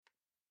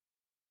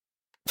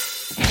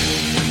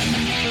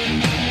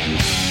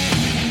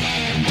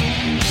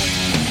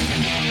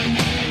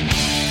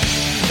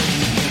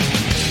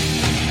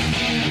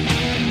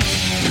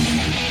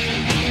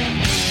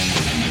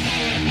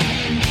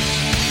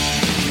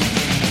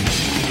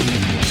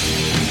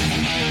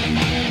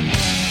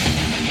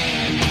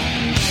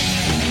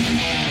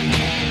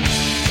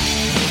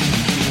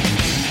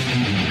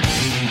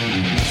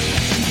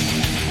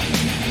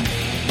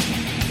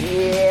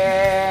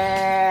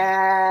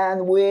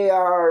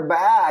are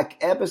back.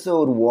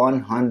 Episode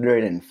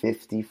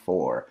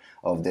 154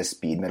 of the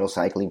Speed Metal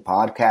Cycling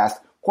Podcast.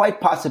 Quite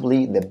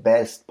possibly the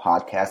best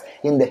podcast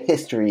in the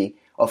history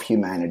of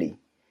humanity.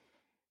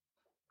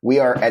 We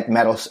are at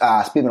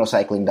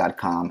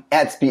speedmetalcycling.com,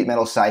 at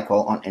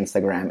speedmetalcycle on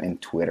Instagram and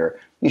Twitter.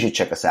 You should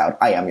check us out.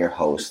 I am your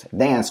host,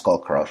 Dan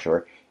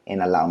Skullcrusher,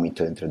 and allow me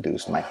to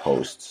introduce my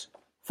hosts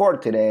for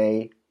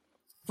today.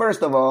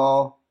 First of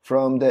all,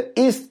 from the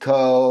East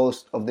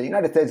Coast of the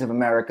United States of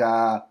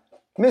America,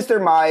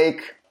 Mr.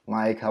 Mike.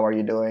 Mike, how are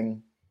you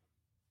doing?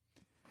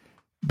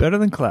 Better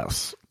than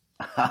Klaus.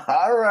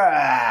 All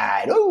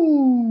right.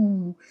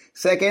 Ooh.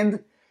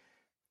 Second,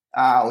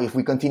 if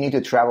we continue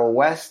to travel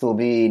west, will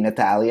be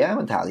Natalia.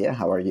 Natalia,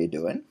 how are you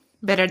doing?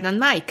 Better than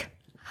Mike.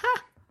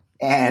 Ha.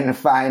 And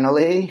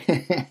finally,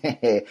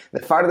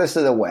 the farthest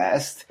to the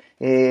west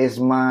is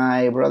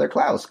my brother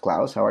Klaus.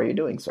 Klaus, how are you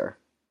doing, sir?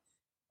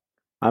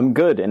 I'm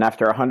good, and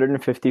after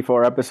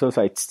 154 episodes,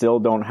 I still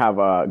don't have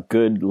a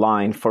good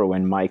line for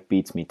when Mike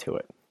beats me to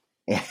it.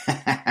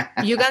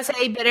 You can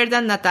say better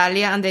than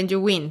Natalia, and then you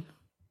win.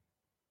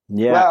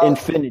 Yeah, well,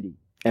 infinity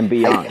and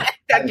beyond.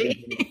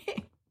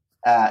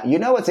 You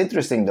know what's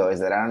interesting, though,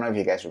 is that I don't know if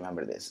you guys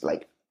remember this.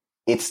 Like,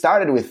 it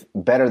started with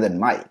Better Than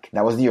Mike.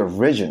 That was the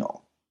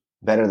original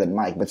Better Than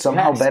Mike. But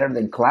somehow Better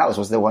Than Klaus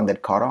was the one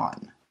that caught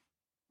on.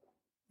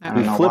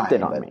 He flipped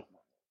it on me.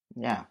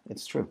 Yeah,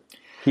 it's true.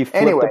 He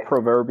flipped the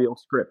proverbial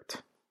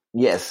script.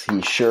 Yes,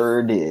 he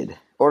sure did.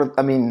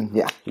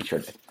 He sure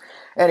did.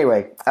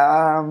 Anyway,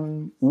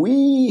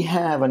 we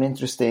have an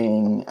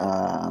interesting,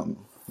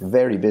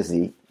 very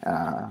busy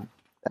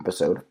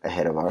episode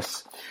ahead of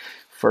us.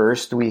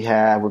 First,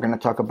 we're going to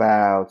talk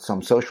about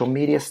some social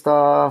media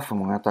stuff,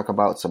 and we're going to talk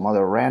about some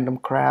other random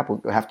crap.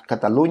 We have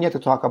Catalunya to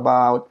talk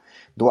about,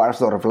 Dwars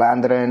door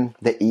Vlaanderen,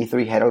 the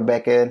E3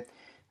 Hedelbekke,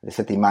 the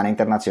Settimana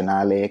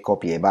Internazionale,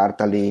 Copie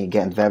Bartali,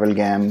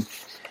 Gent-Wevelgem,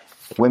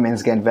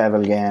 Women's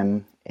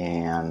Gent-Wevelgem,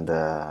 and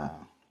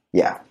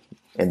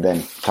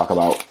then talk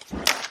about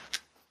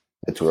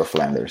the Tour of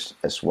Flanders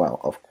as well,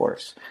 of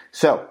course.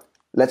 So,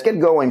 let's get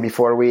going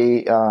before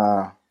we,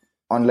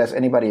 unless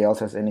anybody else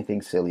has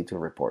anything silly to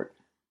report.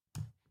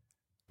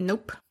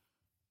 Nope.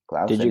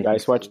 Klaus, did you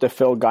guys watch the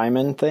Phil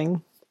Gaiman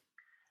thing?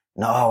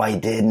 No, I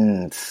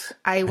didn't.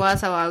 I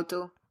was about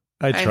to.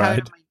 I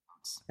tried.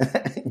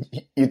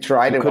 You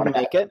tried it? Couldn't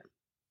make it?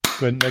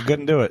 I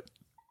couldn't do it.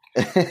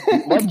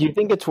 What, do you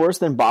think it's worse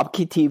than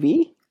Bobke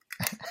TV?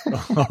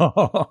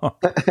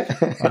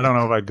 I don't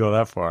know if I'd go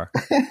that far.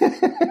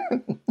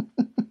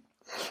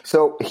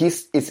 So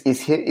is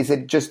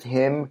it just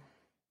him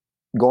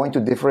going to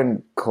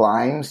different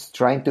climbs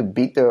trying to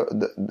beat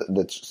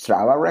the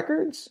Strava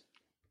records?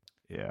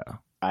 Yeah.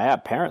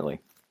 Apparently.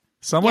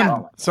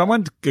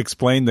 Someone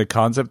explained the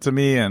concept to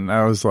me, and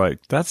I was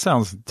like, that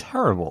sounds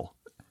terrible.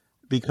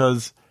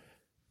 Because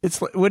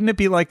wouldn't it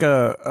be like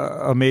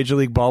a major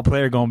league ball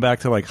player going back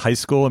to like high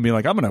school and be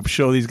like, I'm going to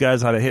show these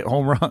guys how to hit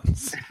home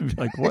runs? Be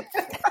like,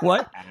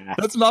 what?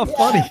 That's not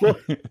funny. But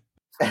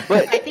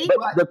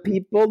the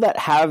people that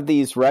have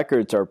these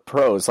records are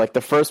pros. Like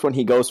the first one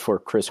he goes for,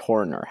 Chris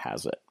Horner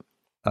has it.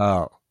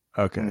 Oh,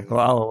 okay. Well,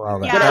 I'll allow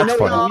that. Yeah, That's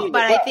funny.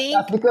 but I think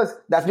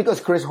that's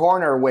because Chris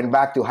Horner went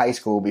back to high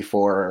school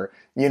before.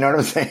 You know what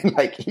I'm saying?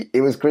 Like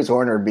it was Chris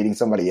Horner beating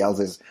somebody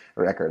else's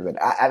record. But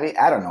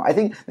I don't know. I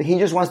think he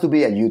just wants to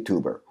be a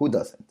YouTuber. Who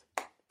doesn't?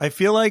 I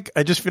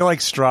just feel like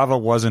Strava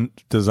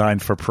wasn't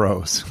designed for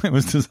pros. It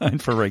was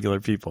designed for regular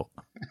people.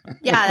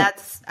 Yeah,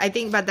 I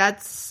think one of the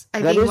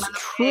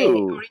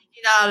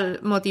original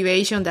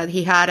motivation that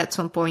he had at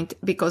some point,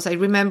 because I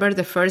remember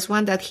the first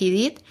one that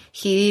he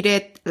did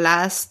it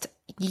last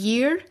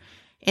year,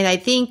 and I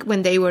think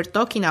when they were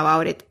talking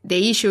about it,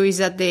 the issue is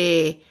that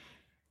the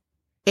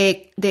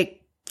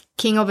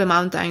King of the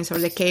Mountains, or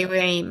the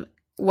K-Rame,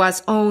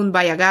 was owned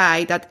by a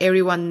guy that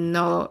everyone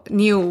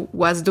knew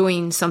was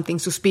doing something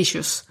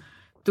suspicious.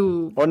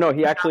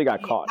 He actually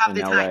got caught in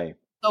LA.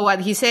 So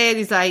what he said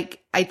is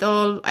like, I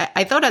thought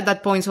at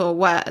that point, so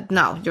what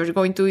now? You're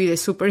going to be the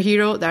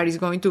superhero that is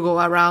going to go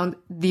around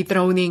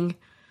dethroning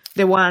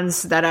the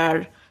ones that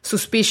are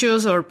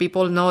suspicious, or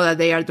people know that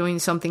they are doing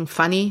something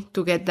funny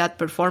to get that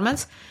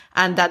performance.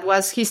 And that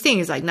was his thing.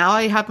 It's like, now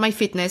I have my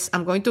fitness.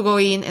 I'm going to go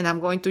in and I'm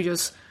going to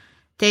just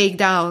take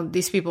down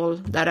these people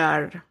that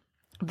are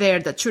there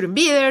that shouldn't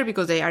be there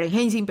because they are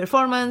enhancing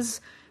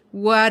performance,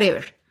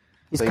 whatever.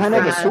 He's kind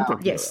of a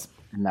superhero. Yes.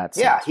 In that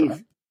sense,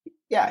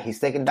 he's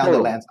taking down the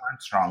Lance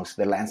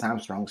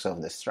Armstrongs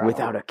of the Strava.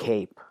 Without a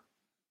cape.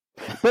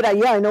 But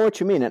I know what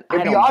you mean. And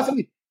it'd be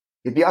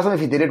awesome if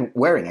he did it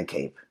wearing a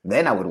cape.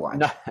 Then I would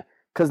watch.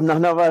 Because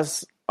none of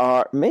us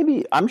are.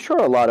 Maybe I'm sure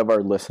a lot of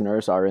our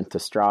listeners are into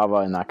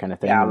Strava and that kind of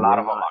thing. Yeah, a lot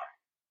of them are.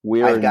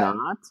 We're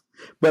not.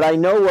 But I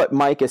know what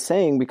Mike is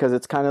saying, because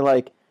it's kind of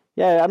like,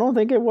 I don't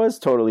think it was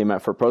totally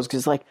meant for pros, because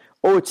it's like,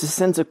 it's a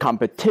sense of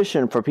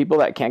competition for people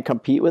that can't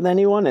compete with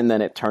anyone, and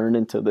then it turned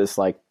into this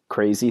like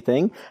crazy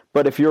thing.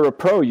 But if you're a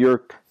pro,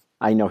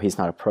 I know he's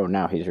not a pro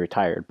now, he's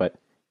retired, but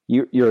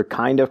you're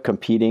kind of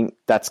competing.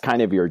 That's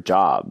kind of your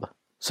job,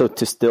 So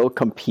to still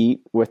compete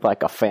with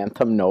like a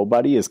phantom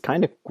nobody is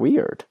kind of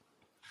weird.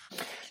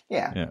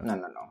 Yeah. Yeah. No.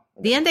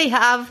 Didn't they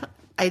have,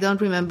 I don't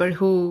remember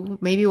who,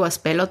 maybe it was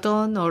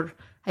Peloton, or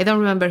I don't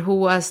remember who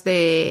was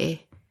the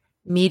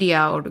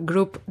media or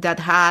group that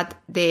had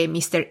the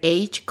Mr.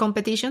 H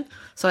competition.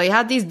 So they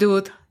had this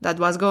dude that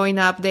was going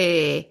up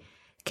the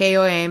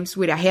KOMs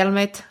with a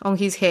helmet on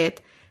his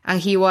head,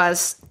 and he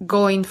was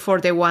going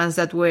for the ones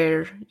that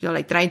were,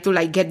 like trying to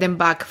like get them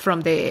back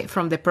from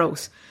the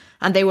pros.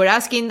 And they were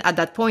asking, at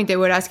that point, they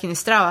were asking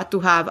Strava to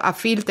have a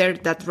filter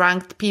that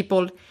ranked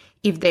people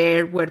if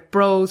they were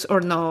pros or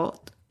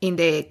not in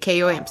the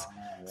KOMs.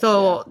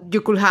 So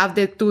you could have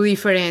the two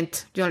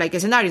different, like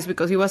scenarios,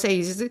 because he was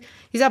saying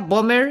he's a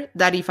bummer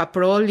that if a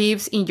pro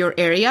lives in your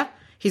area,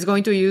 he's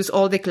going to use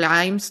all the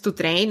climbs to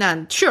train.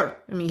 And sure,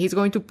 I mean, he's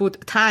going to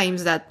put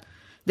times that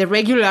the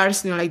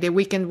regulars, like the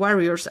weekend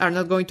warriors, are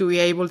not going to be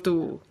able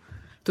to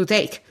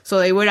take. So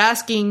they were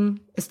asking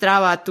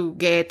Strava to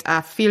get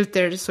a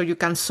filter so you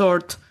can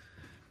sort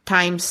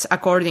times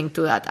according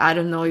to that. I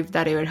don't know if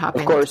that ever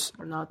happened. Of course,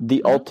 or not.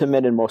 the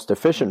ultimate and most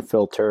efficient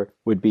filter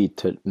would be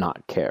to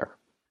not care.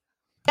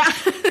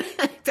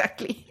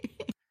 Exactly.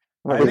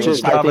 Which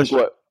is, I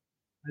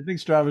think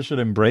Strava should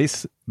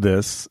embrace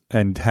this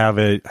and have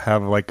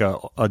like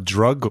a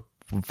drug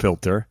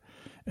filter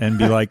and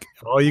be like,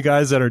 all you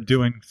guys that are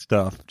doing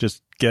stuff,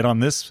 just get on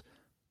this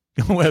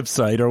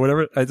website or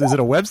whatever. Is it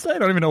a website? I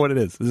don't even know what it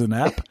is. Is it an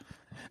app?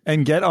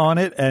 And get on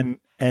it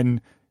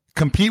and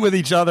compete with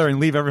each other and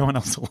leave everyone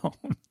else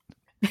alone.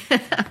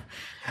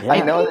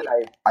 I know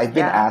that I've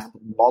been asked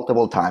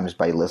multiple times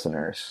by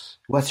listeners,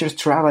 what's your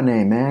Strava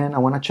name, man? I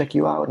want to check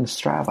you out in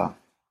Strava.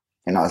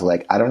 And I was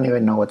like, I don't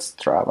even know what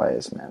Strava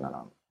is, man.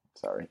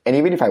 Sorry. And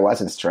even if I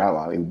was in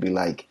Strava, it would be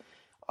like,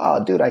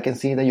 oh, dude, I can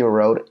see that you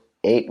rode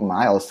 8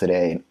 miles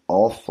today in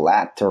all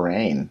flat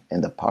terrain in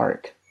the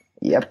park.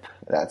 Yep,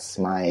 that's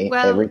my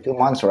every 2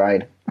 months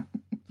ride.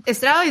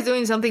 Strava is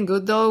doing something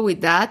good, though, with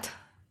that.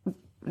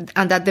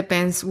 And that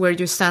depends where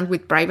you stand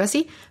with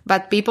privacy.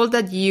 But people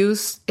that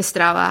use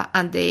Strava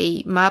and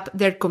they map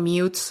their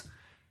commutes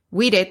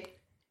with it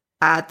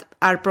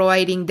are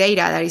providing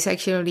data that is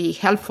actually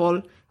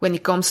helpful when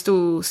it comes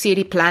to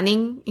city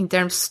planning in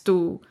terms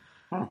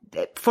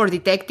for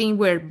detecting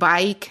where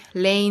bike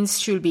lanes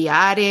should be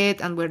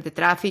added and where the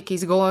traffic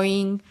is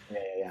going.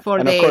 For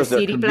and the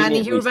city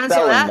planning urban,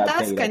 so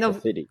that's kind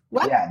of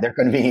what? Yeah, they're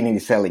conveniently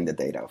selling the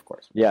data, of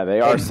course. Yeah, they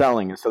are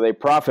selling it, so they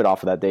profit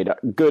off of that data.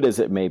 Good as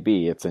it may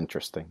be, it's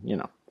interesting,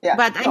 Yeah,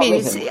 but I mean,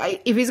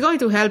 if it's going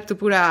to help to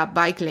put a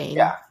bike lane,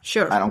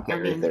 sure. I don't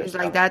care. It's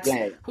like that.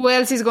 Who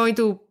else is going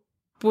to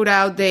put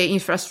out the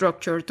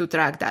infrastructure to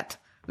track that?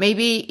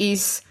 Maybe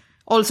it's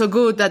also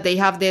good that they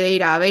have the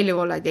data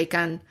available, like they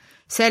can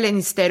sell it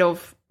instead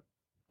of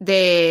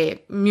the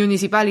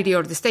municipality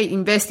or the state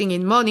investing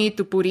in money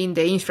to put in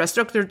the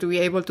infrastructure to be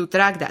able to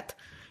track that.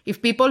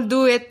 If people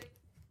do it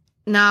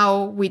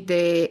now with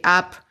the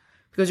app,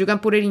 because you can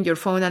put it in your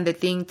phone and the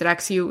thing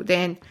tracks you,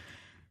 then,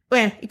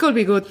 well, it could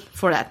be good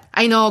for that.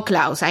 I know,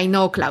 Klaus.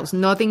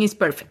 Nothing is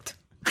perfect.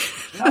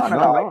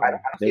 No.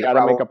 They got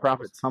to make a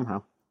profit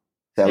somehow.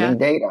 Selling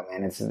data,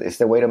 man. It's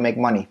the way to make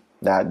money.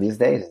 That these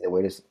days is the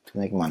way to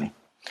make money.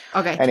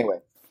 Okay.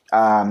 Anyway.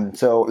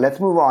 So let's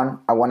move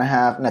on. I want to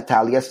have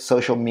Natalia's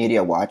social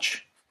media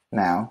watch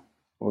now.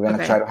 We're going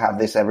to try to have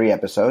this every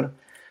episode.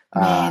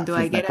 Man, do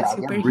I get a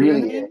superhero?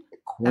 Really a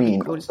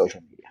queen of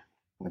social media.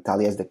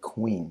 Natalia is the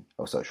queen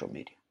of social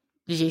media.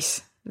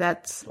 Yes,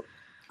 that's...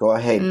 Go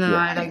ahead. No,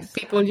 like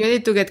people, you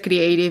need to get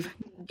creative.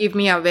 Give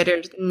me a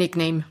better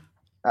nickname.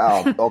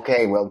 Oh,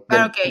 okay. Well,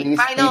 but okay,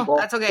 fine. No,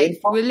 that's okay.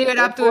 We'll leave it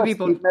up to the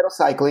people.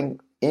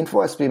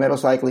 Info at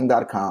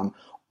speedmetalcycling.com.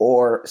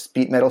 Or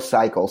Speed Metal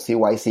Cycle,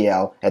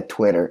 CYCL, at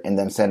Twitter, and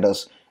then send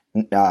us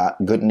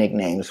good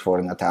nicknames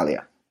for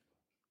Natalia.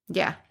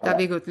 Yeah, that'd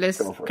be good. Let's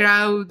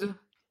crowd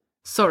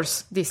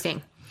source this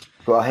thing.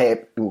 Go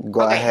ahead.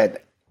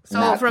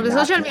 So from the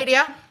social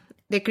media,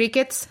 the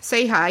crickets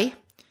say hi.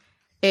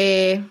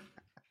 I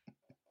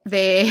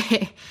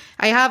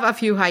have a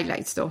few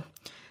highlights though.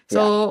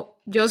 So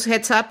just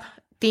heads up,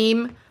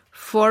 team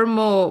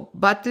Formo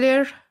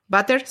Butter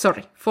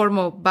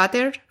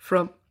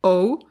from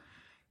O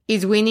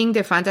is winning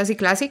the Fantasy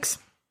Classics.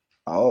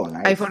 Oh,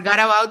 nice. I forgot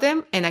about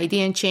them, and I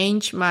didn't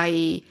change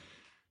my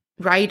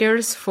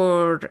riders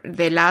for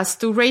the last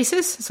 2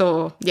 races.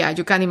 So, yeah,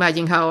 you can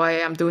imagine how I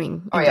am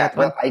doing.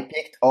 Well, I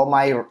picked all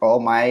my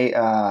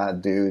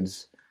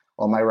dudes,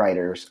 all my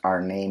riders are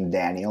named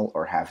Daniel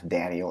or have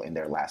Daniel in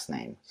their last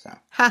name. So,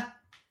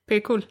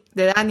 pretty cool.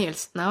 The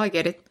Daniels. Now I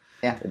get it.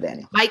 Yeah, the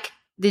Daniel. Mike,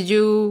 did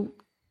you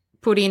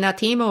put in a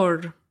team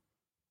or?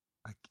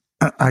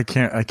 I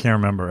can't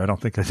remember. I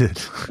don't think I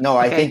did. No,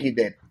 I think you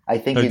did. I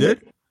think you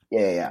did.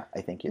 Yeah.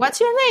 I think you did.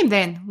 What's your name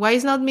then? Why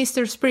is not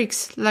Mr.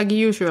 Spriggs like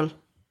usual?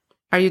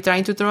 Are you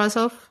trying to throw us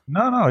off?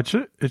 No. It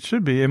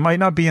should be. It might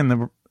not be in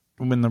the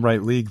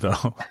right league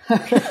though.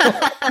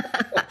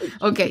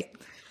 Okay.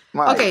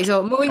 Mike. Okay.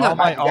 So moving on.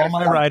 All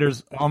my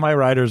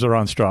riders are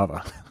on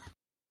Strava.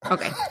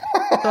 Okay.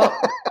 So,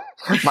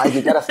 Mike,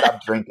 you gotta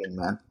stop drinking,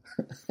 man.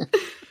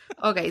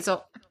 Okay,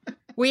 so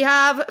we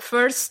have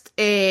first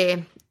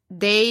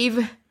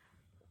Dave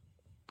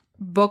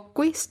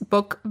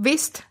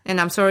Bokvist,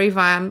 and I'm sorry if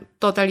I'm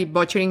totally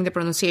butchering the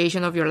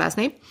pronunciation of your last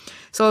name.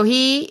 So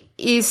he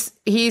is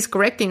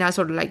correcting us,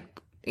 or like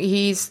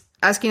he's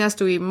asking us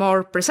to be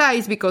more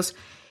precise, because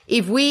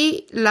if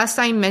we last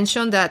time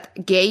mentioned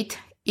that gate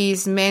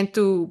is meant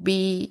to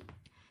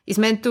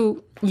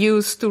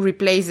use to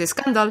replace the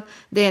scandal,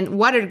 then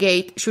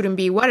Watergate shouldn't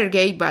be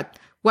Watergate, but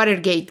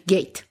Watergate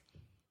Gate.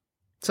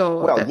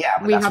 So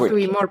we have to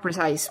be more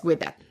precise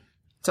with that.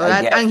 So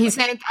and he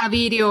sent a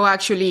video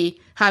actually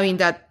having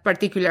that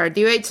particular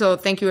debate. So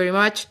thank you very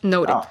much.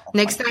 Noted.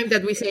 Next time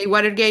that we say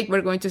Watergate,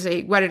 we're going to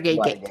say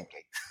Watergate Gate.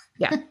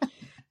 Yeah.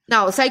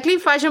 Now, Cycling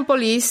Fashion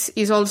Police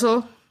is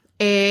also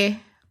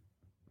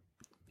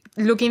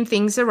looking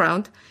things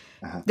around.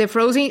 A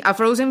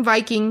Frozen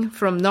Viking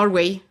from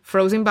Norway.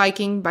 Frozen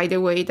Viking, by the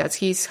way, that's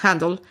his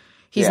handle.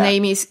 His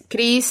name is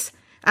Chris.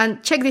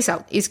 And check this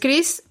out. It's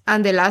Chris,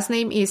 and the last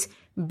name is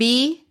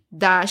B-Jerk.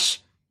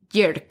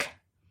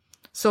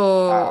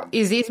 So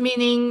is this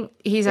meaning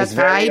he's a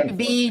type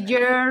B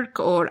jerk,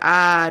 or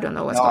I don't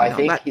know what's going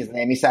on? No, I think his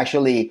name is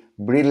actually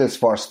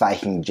Bridelsfors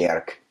Viking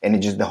Jerk,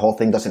 and the whole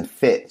thing doesn't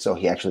fit, so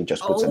he actually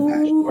just puts it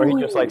back. Or he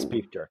just likes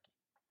beef jerky.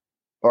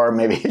 Or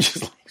maybe he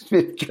just likes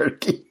beef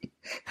jerky.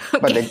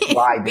 But the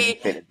why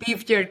didn't fit.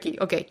 Beef jerky.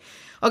 Okay,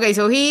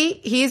 so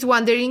he's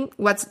wondering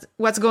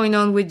what's going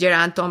on with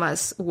Geraint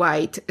Thomas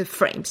white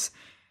frames.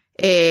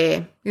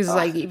 It's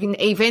like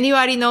if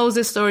anybody knows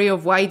the story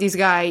of why this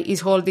guy is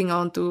holding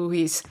on to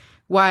his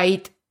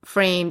white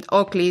framed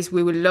Oakleys,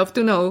 we would love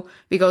to know,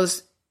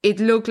 because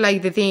it looked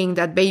like the thing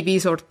that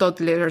babies or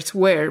toddlers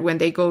wear when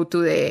they go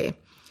to the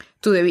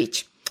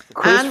beach.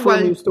 Chris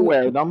Froome used to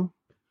wear them,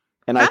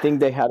 and I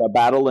think they had a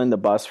battle in the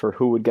bus for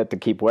who would get to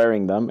keep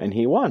wearing them, and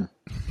he won.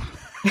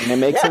 And it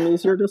makes him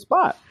easier to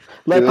spot.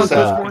 Like Chris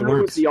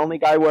Froome was the only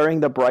guy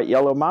wearing the bright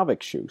yellow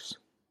Mavic shoes.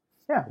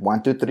 Yeah,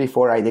 1, 2, 3,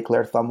 4. I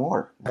declare thumb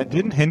war.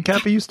 Didn't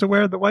Hincapie used to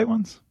wear the white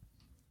ones?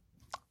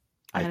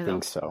 I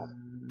think so.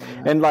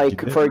 And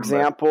like, for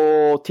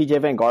example, TJ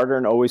Van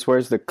Garderen always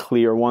wears the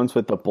clear ones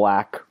with the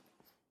black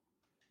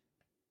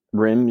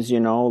rims.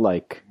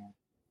 Like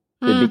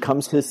it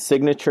becomes his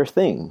signature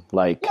thing.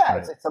 Like,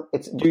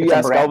 do you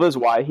ask Elvis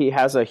why he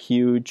has a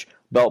huge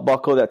belt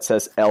buckle that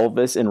says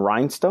Elvis in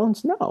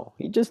rhinestones? No,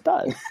 he just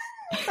does.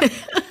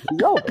 He's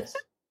Elvis.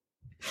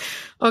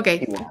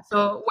 Okay,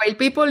 so while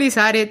people is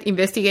at it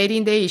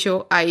investigating the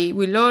issue, I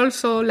will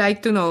also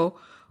like to know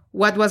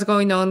what was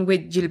going on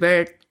with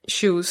Gilbert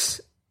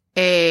shoes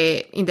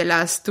in the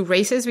last two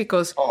races,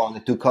 because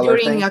the two color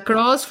during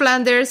across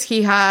Flanders,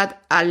 he had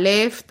a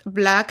left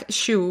black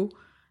shoe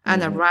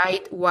and a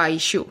right white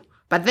shoe.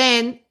 But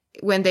then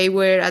when they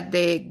were at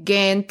the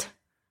Ghent,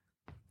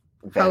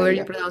 however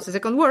you pronounce the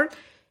second word,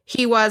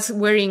 he was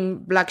wearing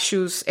black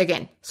shoes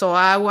again. So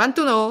I want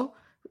to know,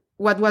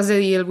 what was the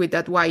deal with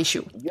that white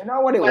shoe? You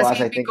know what it was? I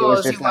think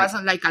because it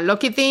wasn't like a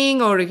lucky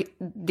thing, or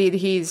did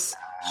his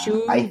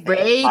shoe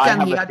break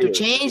and he had to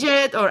change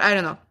it, or I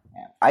don't know.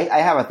 Yeah. I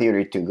have a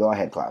theory too. Go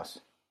ahead, Klaus.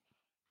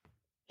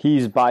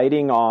 He's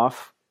biting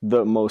off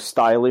the most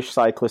stylish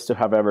cyclist to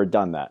have ever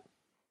done that.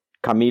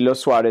 Camilo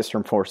Suarez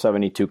from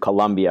 472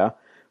 Colombia,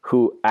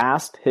 who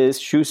asked his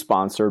shoe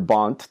sponsor,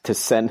 Bont, to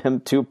send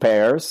him 2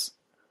 pairs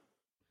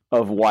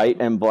of white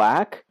and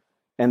black.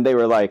 And they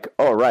were like,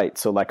 oh, right.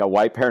 So like a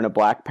white pair and a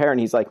black pair. And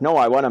he's like, no,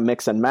 I want to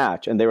mix and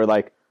match. And they were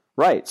like,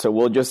 right. So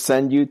we'll just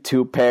send you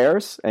 2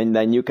 pairs and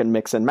then you can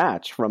mix and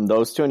match from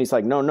those 2. And he's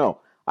like,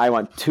 no, I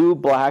want 2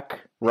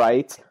 black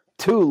rights,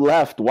 2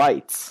 left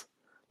whites.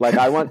 Like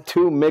I want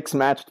 2 mixed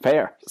matched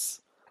pairs.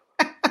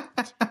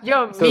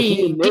 You're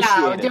mean,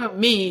 Cloud. You're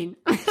mean.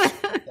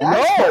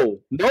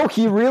 No,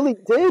 he really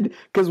did.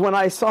 Because when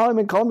I saw him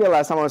in Colombia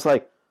last time, I was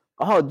like,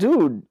 oh,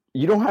 dude,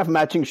 you don't have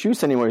matching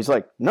shoes anymore. He's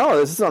like, no,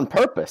 this is on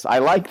purpose. I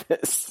like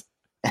this.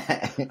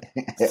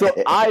 So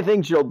I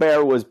think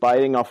Gilbert was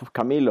biting off of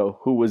Camilo,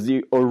 who was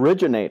the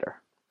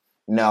originator.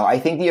 No, I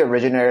think the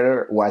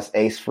originator was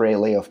Ace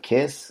Frehley of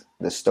Kiss.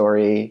 The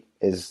story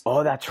is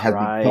that's has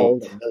right. been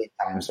told a million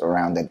times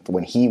around that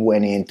when he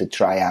went in to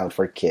try out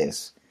for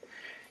Kiss,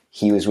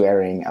 he was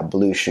wearing a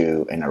blue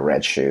shoe and a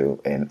red shoe,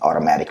 and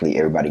automatically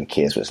everybody in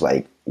Kiss was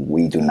like,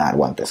 we do not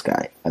want this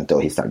guy, until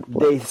he started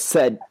playing. They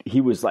said he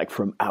was like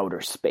from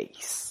outer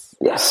space.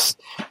 Yes.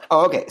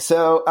 Okay,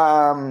 so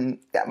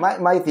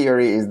my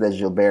theory is that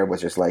Gilbert was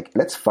just like,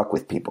 let's fuck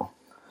with people.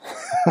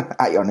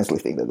 I honestly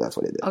think that's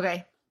what it is.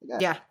 Okay.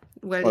 Yeah.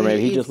 Well, or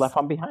maybe he just left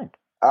him behind.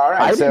 All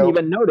right. I didn't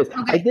even notice.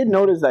 Okay. I did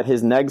notice that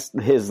his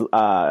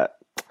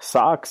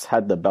socks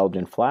had the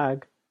Belgian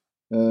flag.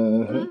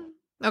 Mm-hmm.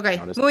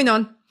 Okay, moving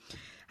on.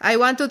 I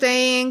want to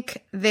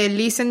thank the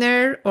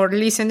listener or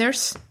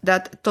listeners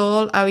that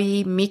told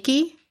Abby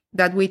Mickey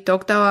that we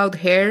talked about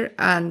her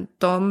and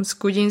Tom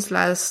Scuggins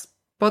last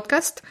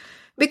podcast,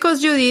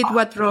 because you did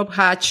what Rob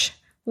Hatch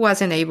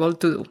wasn't able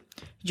to do.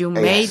 You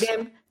made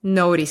them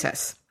notice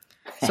us.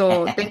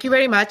 So thank you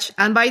very much.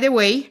 And by the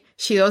way,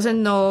 she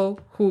doesn't know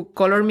who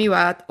Color Me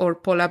Bad or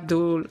Paul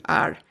Abdul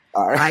are.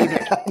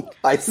 Either.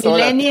 I saw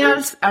that.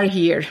 Millennials are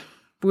here.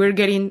 We're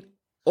getting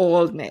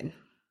old men.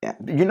 Yeah.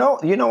 You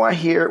know what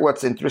here,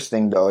 what's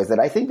interesting though, is that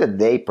I think that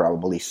they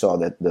probably saw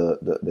that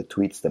the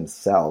tweets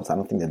themselves. I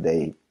don't think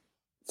that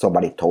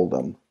somebody told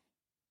them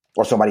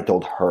or somebody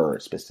told her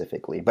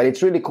specifically, but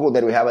it's really cool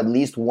that we have at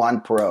least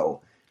one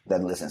pro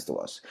that listens to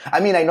us. I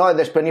mean, I know that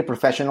there's plenty of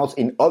professionals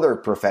in other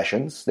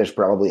professions. There's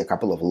probably a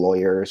couple of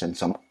lawyers and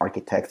some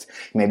architects,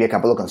 maybe a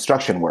couple of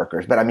construction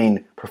workers, but I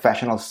mean,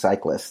 professional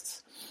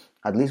cyclists,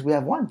 at least we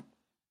have one.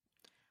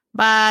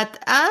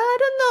 But I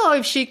don't know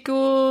if she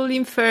could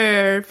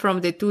infer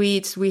from the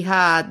tweets we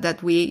had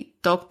that we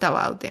talked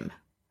about them.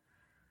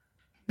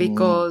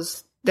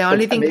 Because the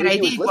only thing that I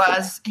did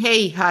was,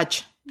 hey,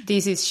 Hutch,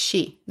 this is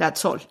she.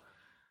 That's all.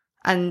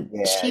 And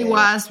she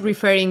was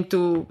referring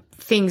to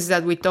things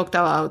that we talked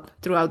about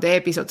throughout the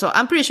episode. So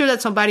I'm pretty sure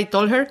that somebody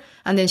told her,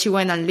 and then she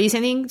went on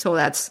listening. So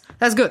that's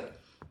good.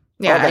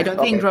 Yeah, I don't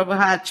think Rob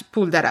Hatch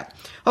pulled that up.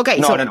 Okay.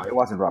 No, it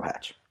wasn't Rob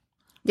Hatch.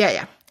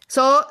 Yeah.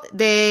 So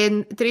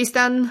then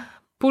Tristan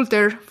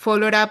Poulter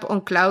followed up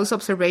on Klaus'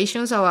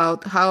 observations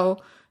about how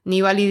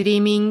Nibali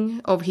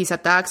dreaming of his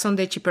attacks on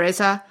the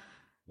Cipressa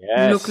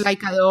looked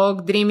like a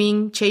dog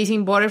dreaming,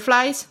 chasing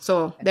butterflies.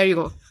 So there you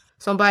go.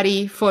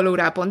 Somebody followed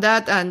up on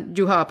that, and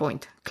you have a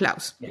point,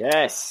 Klaus.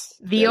 Yes.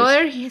 The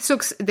other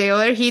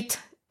hit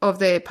of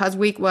the past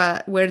week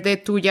were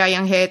the two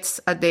giant heads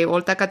at the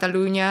Volta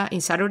Catalunya in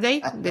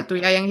Saturday, the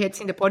two giant heads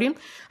in the podium.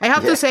 I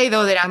have to say,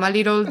 though, that I'm a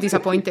little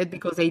disappointed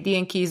because they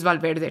didn't kiss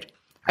Valverde.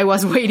 I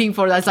was waiting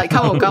for that. It's like,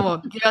 come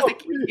on, give us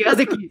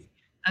the kiss.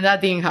 And that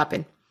didn't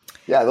happen.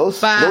 Yeah,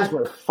 those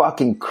were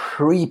fucking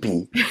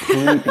creepy.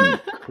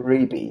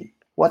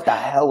 What the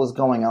hell was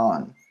going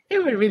on? They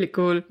were really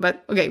cool,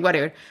 but okay,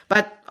 whatever.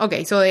 But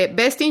okay, so the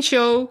Best in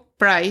Show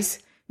prize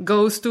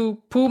goes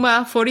to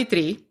Puma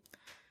 43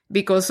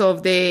 because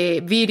of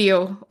the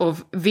video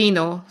of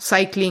Vino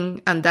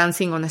cycling and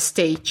dancing on a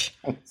stage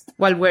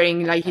while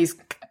wearing like his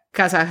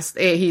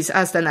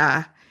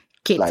Astana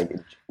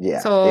kit.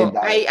 So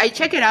I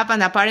checked it up,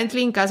 and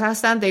apparently in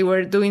Kazakhstan they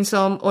were doing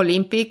some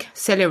Olympic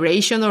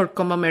celebration or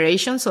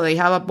commemoration. So they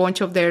have a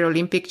bunch of their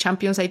Olympic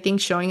champions, I think,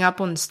 showing up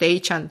on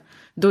stage and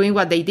doing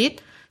what they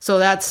did. So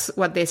that's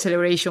what the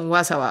celebration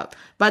was about.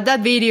 But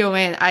that video,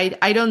 man,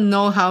 I don't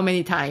know how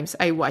many times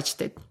I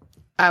watched it.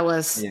 I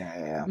was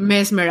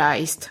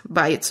mesmerized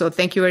by it. So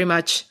thank you very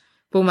much,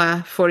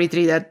 Puma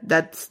 43.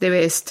 That's the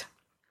best.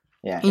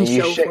 Yeah, and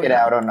you check it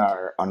out on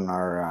our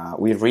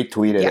we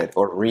retweeted it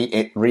or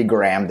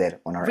regrammed it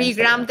on our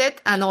regrammed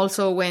it, and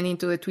also went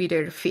into the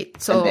Twitter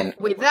feed. So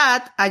with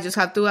that, I just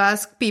have to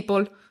ask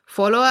people,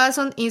 follow us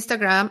on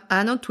Instagram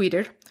and on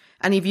Twitter.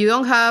 And if you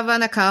don't have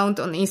an account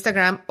on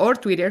Instagram or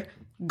Twitter,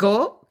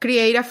 go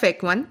create a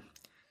fake one,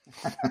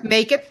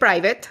 make it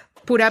private,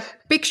 put a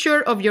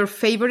picture of your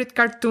favorite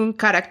cartoon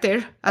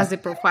character as the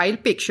profile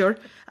picture,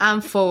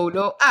 and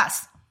follow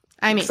us.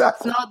 I mean,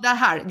 It's not that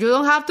hard. You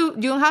don't have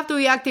to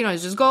be acting on it.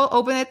 Just go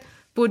open it,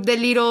 put the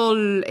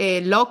little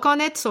lock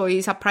on it, so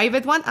it's a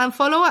private one, and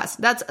follow us.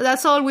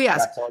 That's all we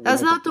ask.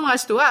 That's not too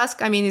much to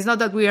ask. I mean, it's not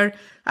that we are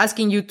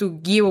asking you to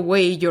give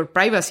away your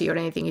privacy or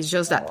anything. It's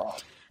just that.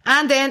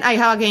 And then I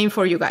have a game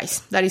for you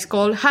guys that is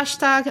called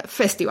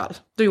 #Festival.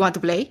 Do you want to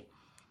play?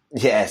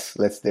 Yes,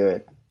 let's do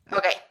it.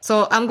 Okay,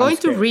 so I'm going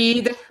to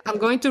read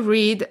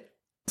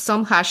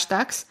some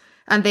hashtags,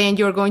 and then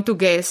you're going to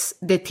guess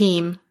the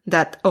team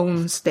that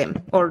owns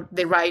them or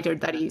the writer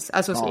that is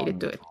associated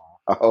to it.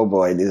 Oh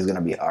boy, this is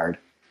gonna be hard.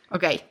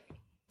 Okay,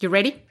 you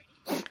ready?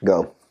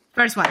 Go.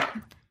 First one.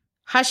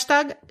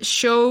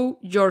 #Show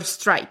your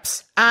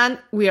stripes. And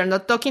we are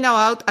not talking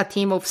about a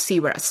team of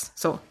zebras.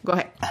 So go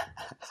ahead.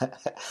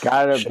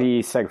 Gotta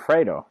be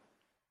Segfredo.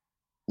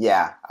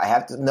 Yeah, I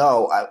have to.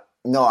 No,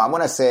 I'm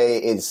gonna say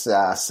it's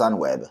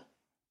Sunweb.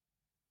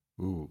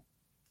 Ooh,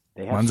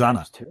 they have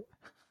Manzana too.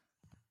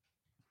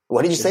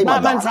 What did you say?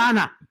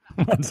 Manzana.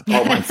 Oh,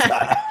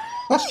 Manzana.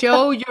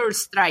 Show your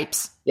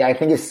stripes. Yeah, I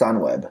think it's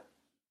Sunweb.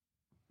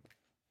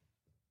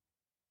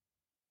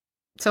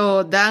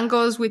 So Dan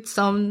goes with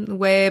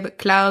Sunweb.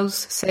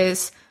 Klaus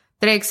says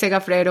Trek,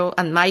 Segafredo,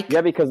 and Mike.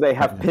 Yeah, because they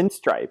have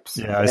pinstripes.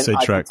 Yeah, I say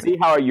Trek. I can see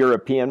how a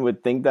European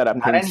would think that a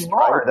Not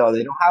anymore, though.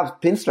 They don't have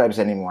pinstripes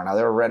anymore. Now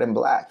they're red and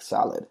black.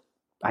 Solid.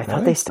 I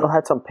thought they still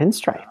had some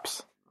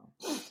pinstripes.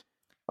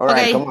 All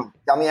right, come on.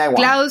 Tell me I won.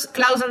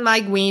 Klaus and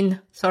Mike win.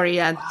 Sorry,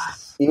 It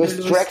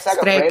was Trek,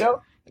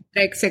 Segafredo?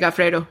 Trek,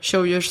 Segafredo.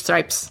 Show your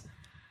stripes.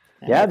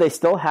 Yeah, they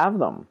still have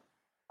them.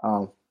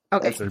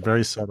 Okay. They're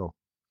very subtle.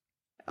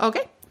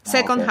 Okay.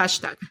 Second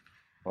hashtag.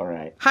 All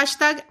right.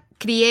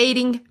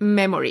 #creating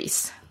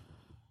memories.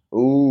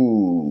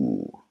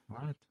 Ooh.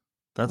 What?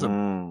 That's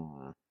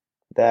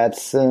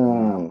That's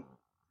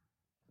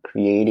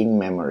creating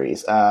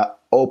memories. Oprah.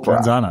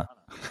 Manzana.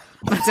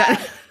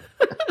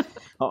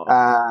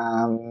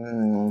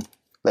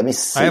 Let me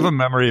see. I have a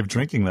memory of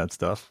drinking that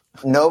stuff.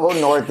 Novo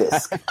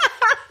Nordisk.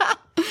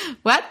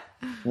 What?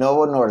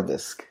 Novo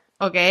Nordisk.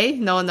 Okay.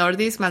 No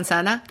Nordisk.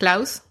 Manzana.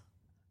 Klaus.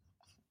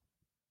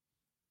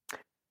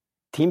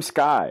 Team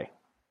Sky.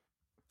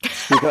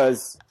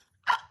 Because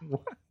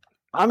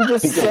I'm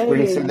just Because saying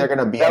pretty soon they're going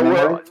to be that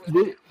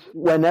memory.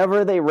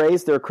 whenever they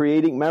raise, they're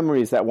creating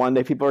memories that one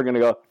day people are going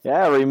to go,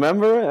 yeah,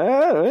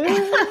 remember?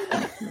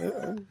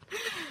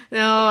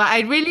 No,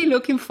 I'm really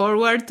looking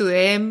forward to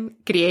them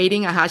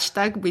creating a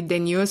hashtag with the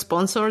new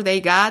sponsor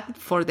they got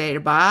for their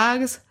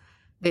bags,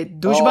 the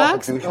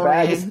douchebags.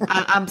 douchebags.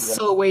 I'm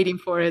so waiting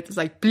for it. It's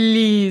like,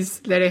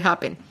 please let it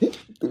happen.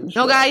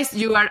 No, guys,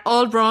 you are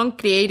all wrong.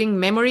 Creating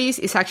memories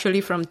is actually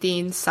from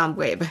Teen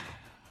Sunweb.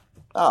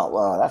 Oh,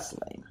 well, that's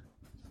lame.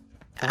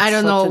 I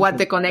don't know what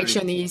the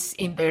connection is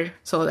in there.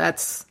 So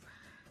let's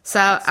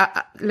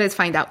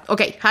find out.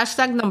 Okay,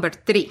 hashtag number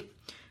 3.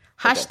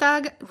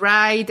 Hashtag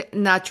ride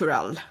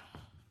natural.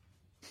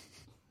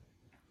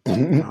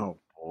 Oh,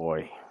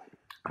 boy.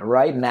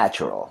 Ride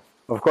natural.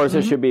 Of course,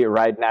 it should be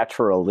ride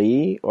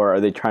naturally, or are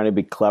they trying to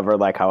be clever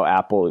like how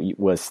Apple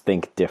was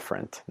think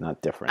different,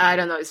 not different? I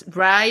don't know. It's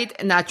ride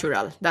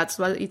natural. That's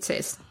what it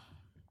says.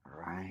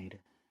 Ride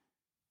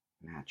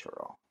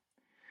natural.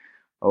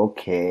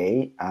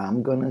 Okay,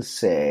 I'm going to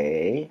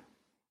say...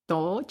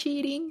 No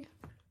cheating.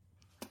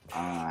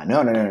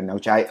 No.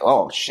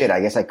 Oh, shit, I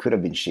guess I could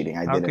have been cheating.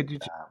 I didn't. Could you...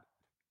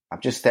 I'm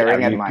just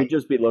staring at you my... could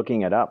just be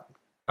looking it up.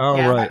 Oh,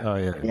 Yeah. right. Oh,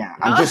 yeah. Yeah,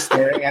 I'm just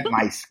staring at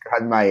my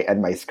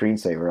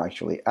screensaver,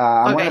 actually.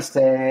 I'm going to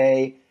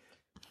say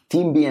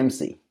Team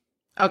BMC.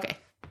 Okay.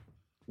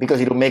 Because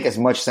it'll make as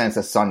much sense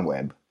as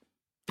Sunweb.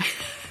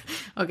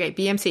 Okay,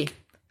 BMC.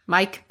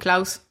 Mike,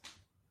 Klaus.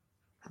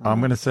 I'm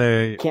going to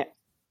say Can't.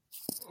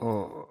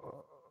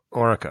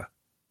 Orica.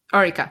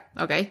 Orica.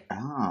 Okay.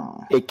 Oh.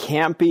 It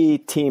can't be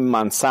Team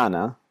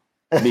Manzana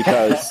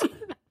because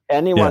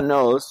anyone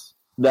knows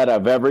that a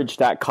beverage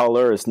that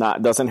color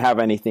doesn't have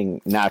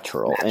anything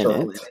natural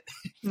in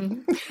it.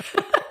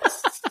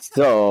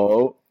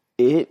 So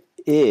it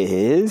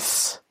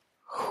is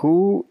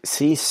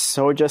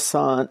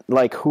Soja-san,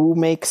 like who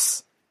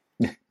makes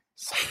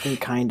something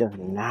kind of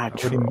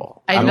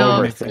natural? I I'm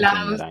know overthinking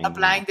Klaus it, I know.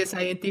 applying the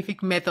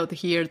scientific method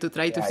here to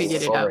try to figure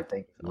it sorry, out.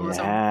 thank you.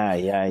 Awesome.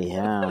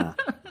 Yeah.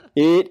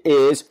 It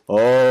is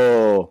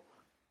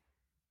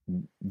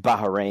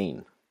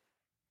Bahrain.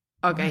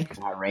 Okay.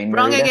 Rain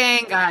Wrong Marita? again,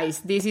 guys.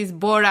 This is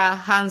Bora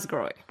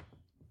Hansgrohe.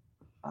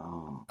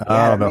 Oh,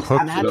 Oh, the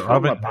hook, Natural the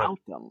oven, about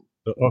them.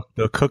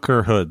 the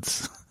cooker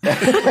hoods.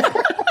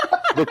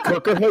 The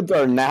cooker hoods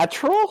are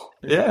natural?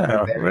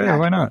 Yeah, very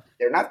why not?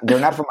 They're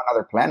not from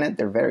another planet.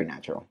 They're very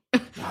natural.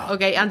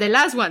 Okay, and the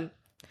last one.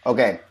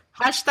 Okay.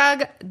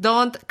 Hashtag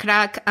don't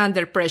crack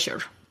under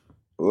pressure.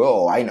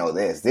 Oh, I know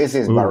this. This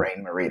is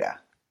Bahrain Merida.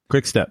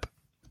 Quick step.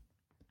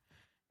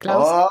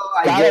 Klaus? Oh,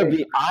 I get Gotta it.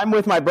 be. I'm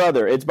with my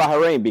brother. It's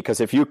Bahrain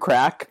because if you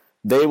crack,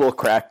 they will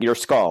crack your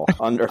skull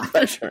under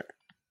pressure.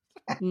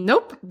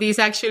 Nope. This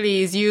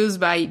actually is used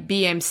by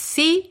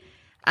BMC,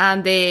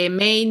 and the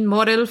main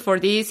model for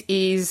this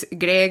is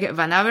Greg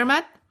Van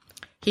Avermaet.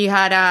 They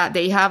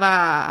have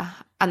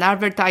an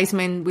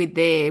advertisement with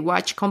the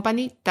watch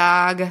company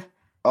Tag.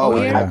 Oh,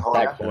 Heuer. yeah.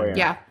 Tag Heuer.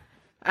 Yeah,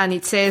 and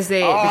it says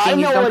the I thing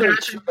is know don't what it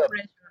crack should under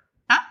pressure.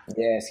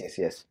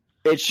 Yes.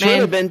 It should Man.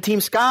 have been Team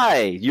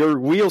Sky. Your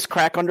wheels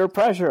crack under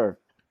pressure.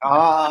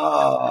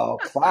 Oh,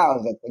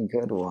 Klaus, that's a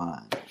good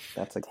one.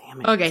 That's a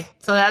damn it. Okay,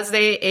 so that's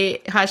the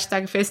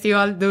hashtag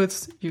festival,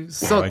 dudes. You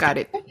suck at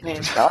it,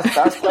 man.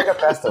 That's like a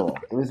festival.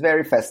 It was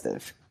very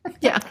festive.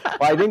 Yeah.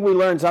 Well, I think we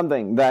learned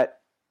something that,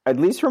 at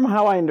least from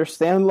how I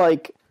understand,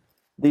 like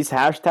these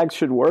hashtags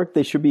should work.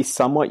 They should be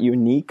somewhat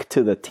unique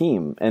to the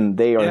team, and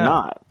they are Yeah.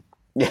 not.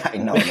 Yeah, I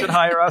know. They should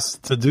hire us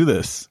to do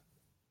this.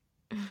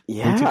 We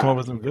can come Yeah. up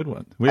with some good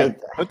ones.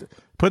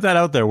 Put that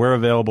out there. We're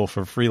available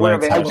for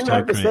freelance We're I available. do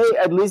have hashtag to creation. say,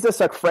 at least the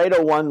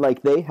Sagfredo one,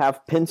 like they have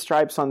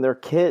pinstripes on their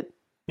kit,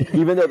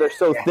 even though they're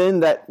so thin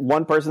that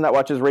one person that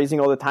watches racing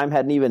all the time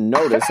hadn't even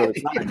noticed. So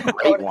it's not a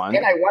great one.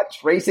 And I watch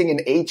racing in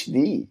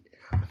HD.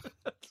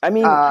 I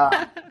mean,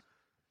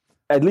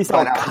 at least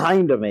but, that'll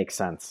kind of make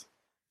sense.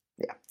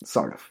 Yeah,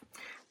 sort of.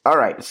 All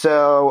right,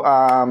 so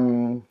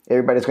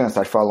everybody's going to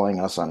start following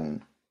us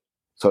on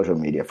social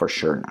media for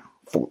sure now.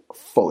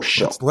 For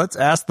sure. Let's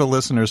ask the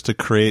listeners to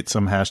create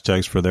some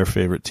hashtags for their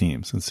favorite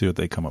teams and see what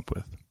they come up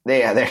with.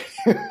 Yeah, there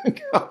you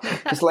go.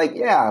 It's like,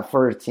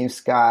 for Team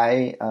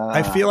Sky.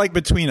 I feel like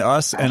between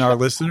us and our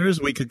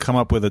listeners, we could come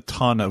up with a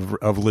ton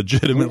of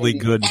legitimately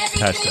good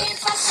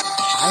hashtags.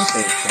 I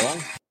think so.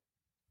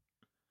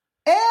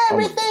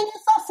 Everything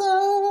is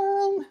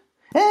awesome.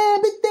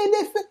 Everything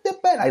is the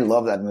best. I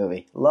love that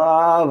movie.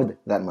 Loved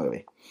that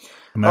movie.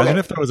 Imagine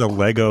if there was a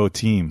Lego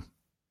team.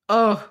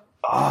 Oh,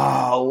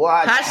 Oh,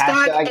 what?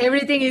 hashtag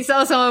everything is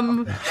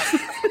awesome.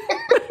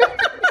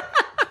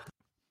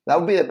 That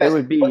would be the best.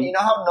 would be But you know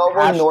how Novo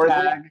Nordisk.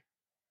 Hashtag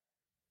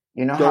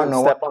You know how don't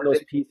Novo step on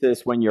those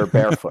pieces when you're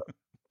barefoot.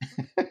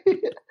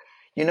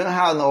 You know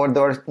how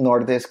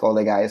Nordisk, all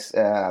the guys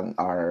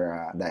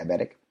are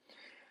diabetic.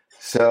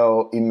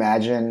 So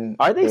imagine,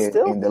 Are they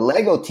still? in the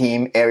Lego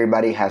team,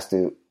 everybody has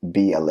to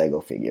be a Lego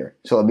figure.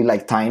 So it'd be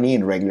like tiny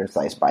and regular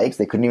size bikes.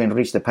 They couldn't even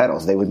reach the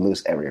pedals. They would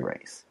lose every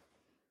race.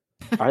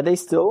 Are they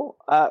still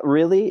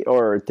really,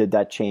 or did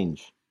that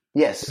change?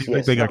 Yes. You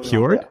think they got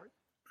cured?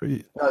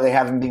 No, they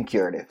haven't been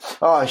cured.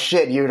 Oh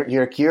shit,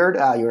 you're cured.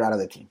 You're out of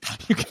the team.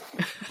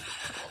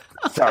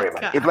 Sorry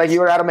about it. It's like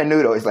you're out of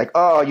Menudo. It's like,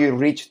 oh, you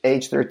reached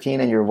age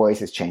 13 and your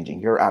voice is changing.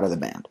 You're out of the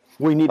band.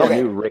 We need a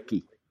new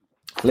Ricky.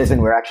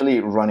 Listen, we're actually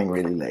running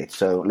really late,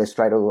 so let's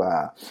try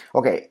to.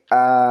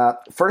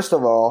 First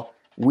of all,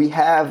 we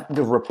have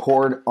the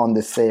report on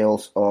the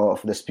sales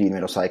of the Speed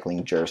Metal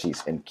Cycling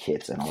jerseys and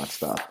kits and all that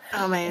stuff.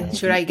 Oh man,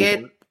 should I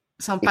get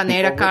some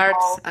Panera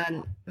cards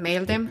and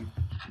mail them?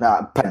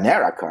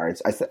 Panera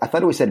cards? I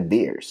thought we said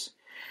beers.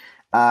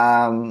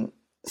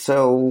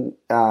 So,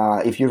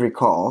 if you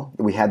recall,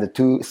 we had the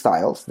two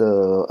styles,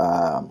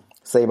 the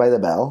Saved by the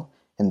Bell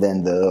and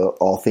then the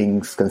All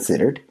Things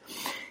Considered.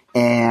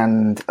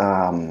 And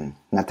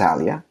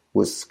Natalia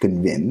was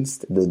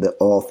convinced that the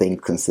All Things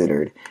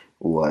Considered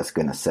was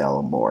going to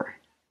sell more.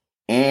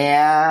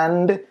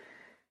 And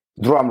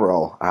drum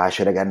roll. I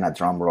should have gotten a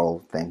drum roll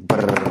thing.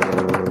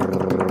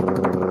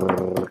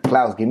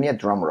 Klaus, give me a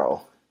drum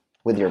roll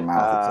with your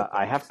mouth.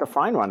 I have to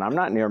find one. I'm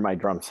not near my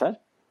drum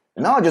set.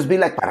 No, just be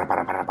like.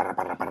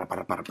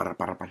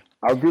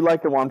 I'll do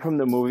like the one from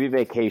the movie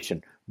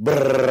Vacation.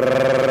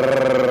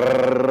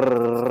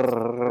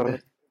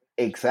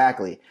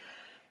 Exactly.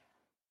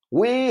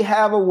 We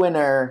have a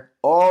winner,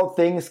 All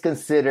Things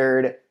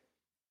Considered,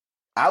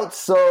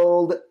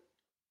 outsold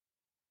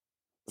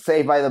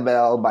Saved by the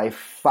Bell by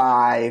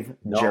 5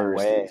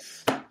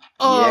 jerseys. Way.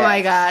 Oh Yes.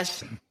 my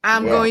gosh.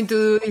 I'm Yes. going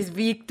to do this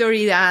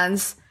victory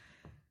dance.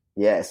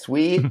 Yes,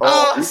 we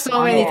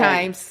So many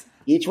times.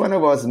 Each one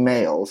of us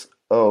males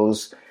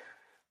owes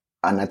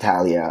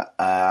Natalia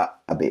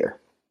a beer.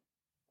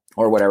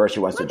 Or whatever she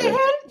wants What to the drink.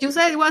 hell? You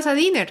said it was a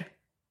dinner.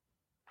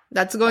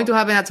 That's going to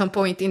happen at some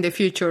point in the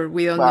future.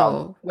 We don't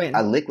know when.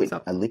 A liquid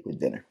So-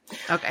 dinner.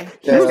 okay.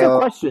 Here's a So-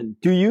 question.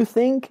 Do you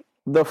think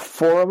the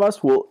four of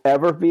us will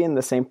ever be in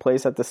the same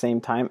place at the same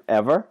time,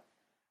 ever?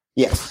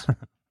 Yes.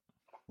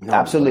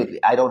 Absolutely.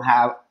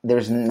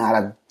 There's not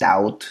a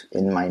doubt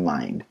in my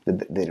mind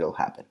that it'll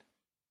happen.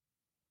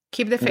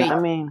 Keep the faith. I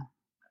mean,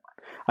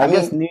 I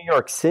guess New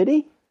York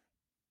City?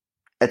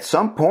 At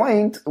some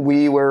point,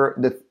 we were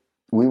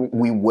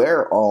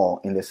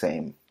all in the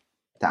same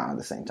town at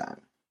the same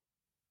time.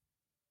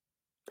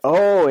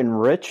 Oh, in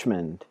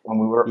Richmond. When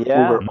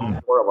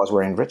all 4 of us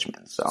were in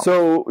Richmond.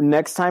 So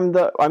next time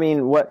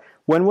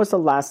when was the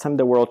last time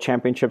the World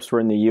Championships were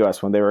in the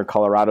US? When they were in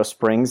Colorado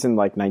Springs in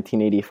like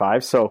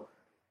 1985? So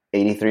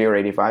 83 or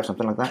 85,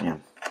 something like that, yeah.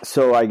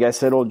 So I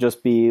guess it'll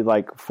just be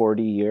like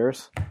 40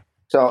 years.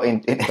 So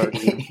in 30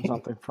 years or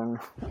something from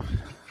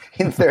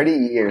in 30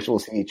 years, we'll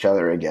see each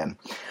other again.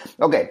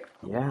 Okay.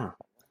 Yeah.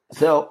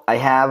 So I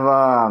have,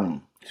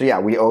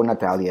 we owe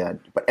Natalia.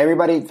 But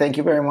everybody, thank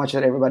you very much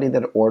to everybody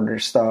that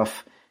orders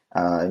stuff.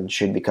 It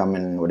should be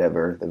coming,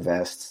 whatever, the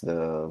vests,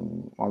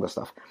 all the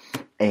stuff.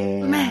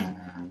 And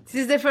Man, this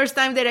is the first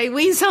time that I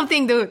win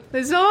something, dude.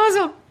 That's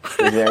awesome.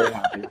 we're very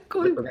happy.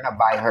 Cool. We're going to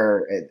buy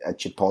her a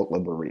Chipotle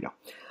burrito.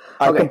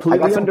 I completely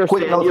got some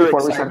quick understand notes your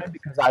before we excitement start.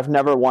 because I've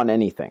never won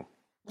anything.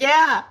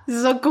 Yeah, this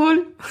is so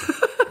cool.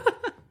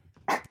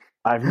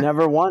 I've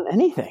never won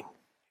anything.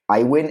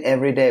 I win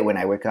every day when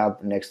I wake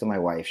up next to my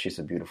wife. She's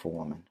a beautiful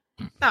woman.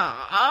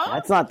 Aww.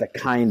 That's not the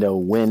kind of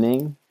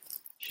winning.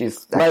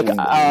 She's Like, actually in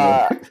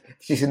the room.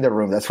 She's in the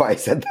room. That's why I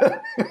said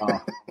that.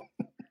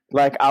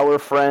 Like our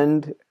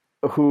friend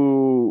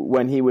who,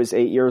 when he was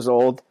 8 years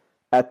old,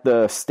 at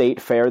the state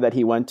fair that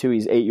he went to,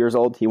 he's 8 years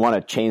old, he won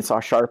a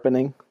chainsaw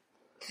sharpening.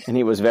 And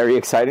he was very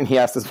excited. He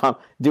asked his mom,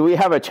 "Do we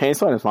have a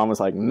chainsaw?" And his mom was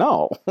like,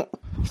 "No."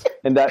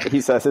 And that, he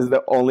says, is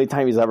the only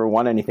time he's ever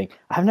won anything.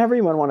 I've never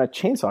even won a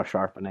chainsaw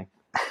sharpening.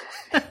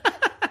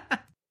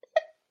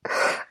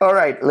 All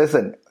right,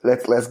 listen,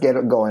 let's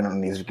get going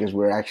on these because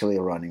we're actually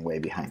running way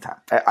behind time.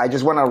 I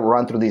just want to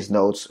run through these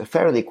notes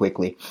fairly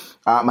quickly.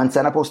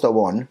 Manzana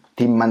Postobon,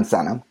 Team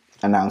Manzana,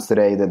 announced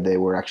today that they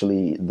were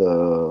actually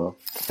the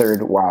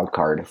 3rd wild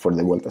card for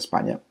the Vuelta a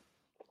España,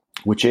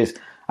 which is,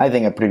 I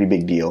think, a pretty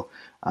big deal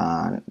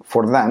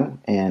for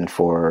them and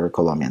for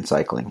Colombian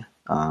cycling.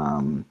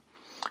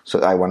 So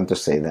I wanted to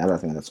say that. I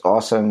think that's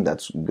awesome.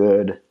 That's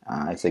good.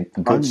 It's a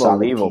good,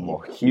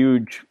 Unbelievable. solid team.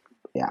 Huge,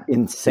 Yeah,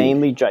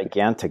 insanely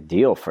gigantic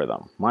deal for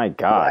them. My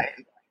God.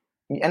 Right.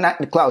 And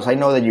Klaus, I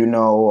know that you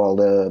know all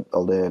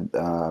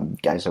the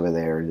guys over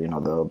there. You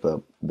know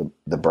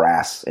the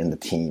brass in the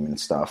team and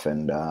stuff,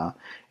 and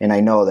I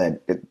know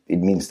that it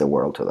means the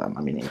world to them.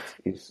 I mean,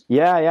 it's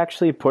Yeah, I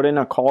actually put in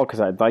a call because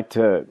I'd like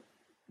to,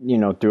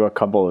 do a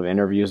couple of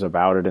interviews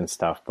about it and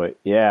stuff. But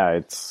yeah,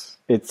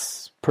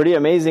 it's pretty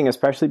amazing,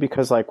 especially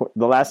because like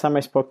the last time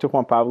I spoke to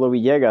Juan Pablo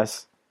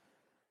Villegas,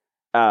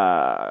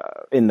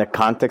 in the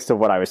context of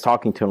what I was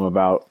talking to him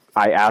about,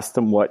 I asked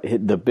him what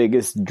the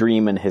biggest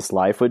dream in his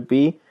life would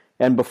be.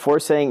 And before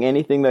saying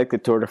anything like the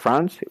Tour de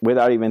France,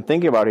 without even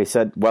thinking about it, he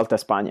said, Vuelta a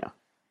España.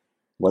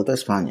 Vuelta a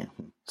España.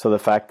 So the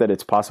fact that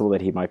it's possible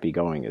that he might be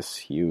going is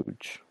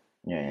huge.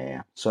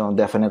 Yeah. So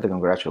definitely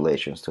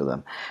congratulations to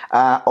them.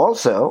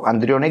 Also,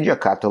 Androni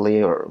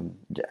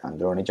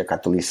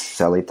Giocattoli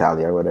Selle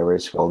Italia, or whatever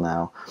it's called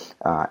now,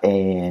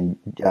 and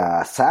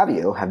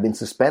Savio have been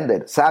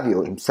suspended.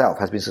 Savio himself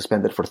has been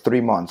suspended for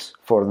 3 months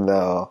for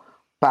the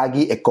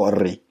Paghi e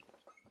Corri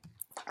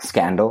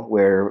scandal,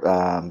 where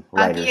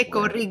Paghi e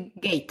Corri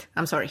gate.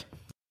 I'm sorry.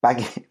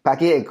 Paghi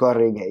e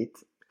Corri gate.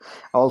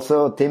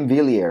 Also, Tim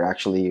Villier,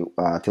 actually,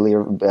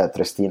 Tillier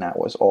Trestina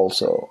was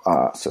also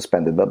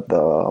suspended.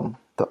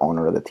 The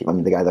owner of the team. I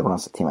mean, the guy that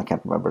runs the team. I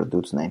can't remember the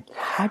dude's name.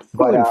 How do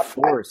you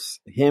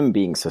enforce him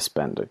being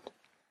suspended?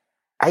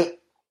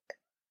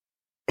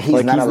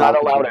 He's not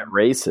allowed at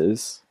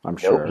races. I'm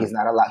sure he's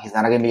not allowed. He's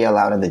not going to be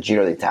allowed in the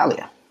Giro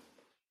d'Italia,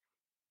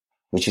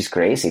 which is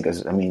crazy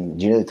because I mean,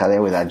 Giro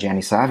d'Italia without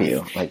Gianni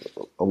Savio. Like,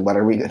 what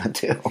are we going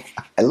to do?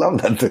 I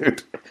love that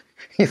dude.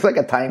 He's like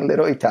a tiny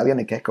little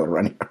Italian Ikeko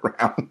running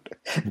around,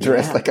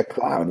 dressed like a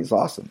clown. He's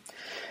awesome.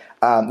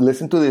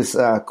 Listen to this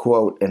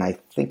quote, and I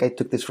think I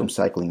took this from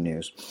Cycling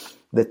News.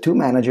 The two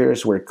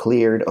managers were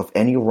cleared of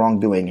any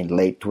wrongdoing in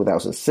late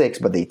 2006,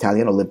 but the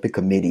Italian Olympic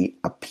Committee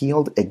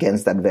appealed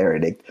against that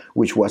verdict,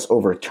 which was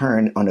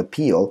overturned on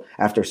appeal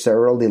after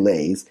several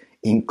delays,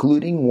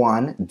 including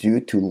one due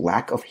to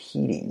lack of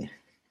heating.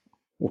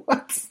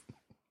 What?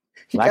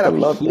 Lack of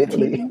love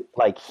Italy?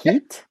 Like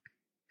heat?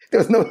 There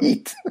was no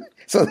heat.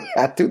 So they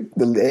had to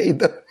delay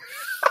the...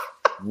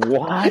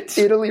 What?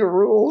 Italy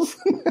rules.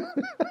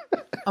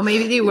 Or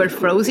maybe they were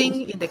frozen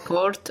in the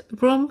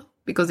courtroom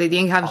because they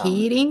didn't have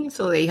heating,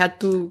 so they had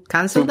to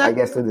cancel that. I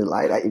guess to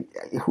delay.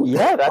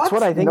 That's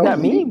what I think that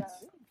means.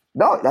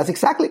 No, that's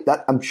exactly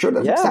that. I'm sure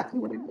that's exactly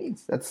what it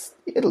means. That's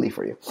Italy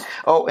for you.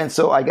 Oh, and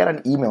so I got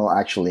an email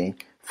actually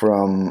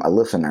from a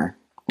listener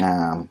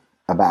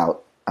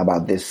about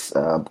this.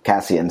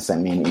 Cassian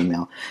sent me an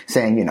email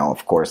saying,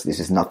 of course, this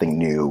is nothing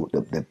new.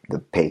 The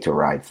pay to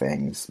ride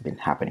thing's been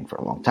happening for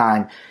a long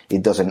time.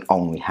 It doesn't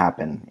only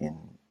happen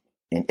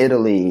in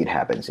Italy. It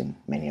happens in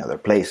many other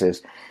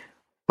places.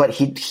 But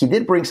he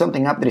did bring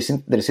something up that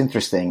is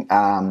interesting.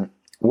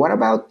 What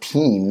about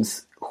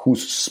teams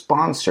whose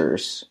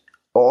sponsors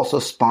also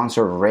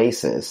sponsor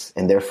races,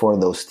 and therefore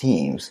those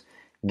teams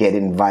get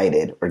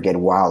invited or get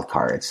wild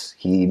cards?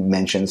 He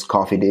mentions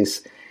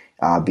Cofidis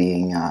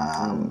being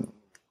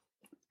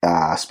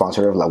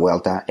sponsor of La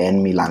Vuelta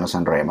and Milano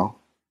Sanremo,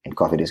 and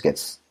Cofidis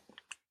gets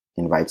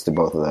invites to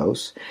both of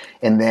those.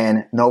 And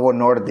then Novo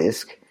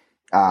Nordisk,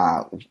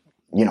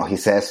 he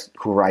says,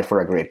 who ride for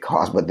a great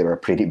cause, but they're a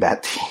pretty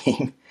bad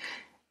team.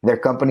 Their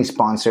company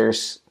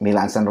sponsors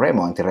Milan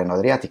Sanremo and Tirreno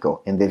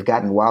Adriatico, and they've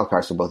gotten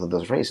wildcards to both of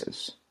those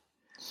races.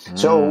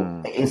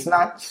 So it's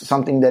not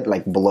something that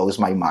like blows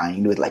my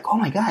mind with like, oh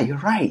my God, you're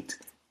right.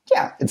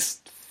 Yeah, it's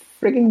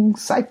frigging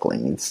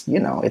cycling. It's,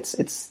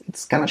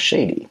 it's kind of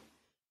shady.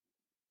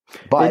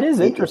 But it is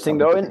interesting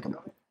though.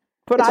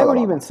 But I would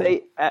even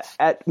say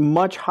at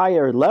much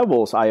higher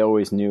levels, I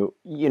always knew,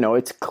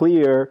 it's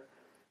clear.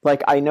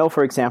 Like I know,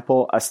 for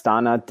example,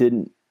 Astana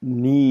didn't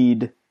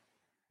need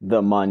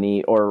the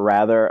money, or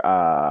rather,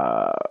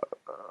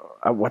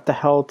 what the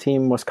hell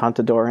team was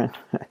Contador in?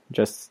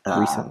 Just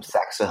recent.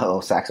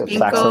 Saxo.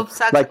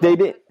 Like they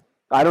did.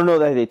 I don't know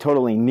that they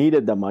totally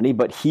needed the money,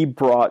 but he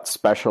brought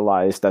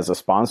Specialized as a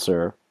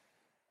sponsor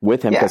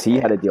with him because he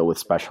had to deal with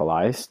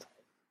Specialized.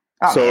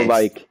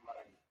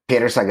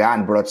 Peter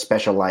Sagan brought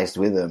Specialized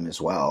with him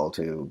as well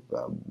to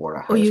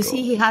Bora. Oh, you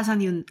see, he has a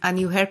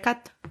new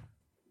haircut.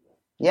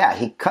 Yeah,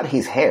 he cut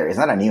his hair. It's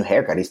not a new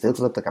haircut. He still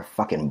looks like a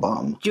fucking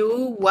bum.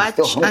 You watch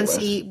and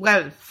see.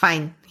 Well,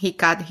 fine. He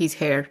cut his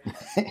hair.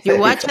 You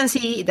watch and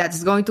see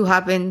that's going to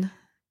happen.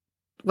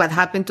 What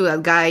happened to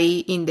that guy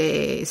in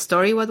the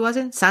story? What was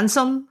it?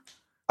 Sansom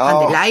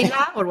and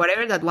Delilah or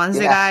whatever. That once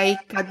the guy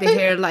cut the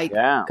hair,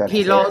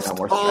 he lost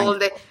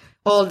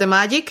all the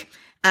magic,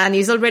 and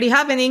it's already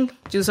happening.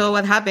 You saw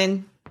what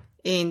happened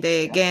in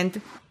the Ghent.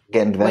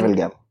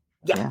 Ghent-Wevelgem.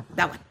 Yeah,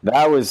 that one.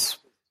 That was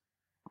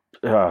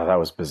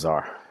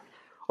bizarre.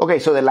 Okay,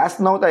 so the last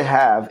note I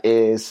have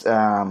is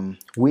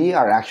we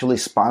are actually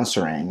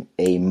sponsoring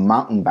a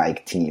mountain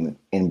bike team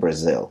in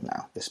Brazil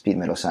now. The Speed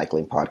Metal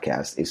Cycling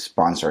Podcast is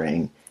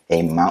sponsoring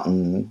a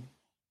mountain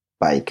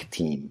bike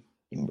team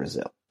in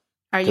Brazil.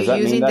 Does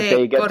that mean that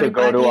they get to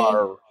go to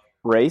our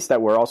race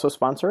that we're also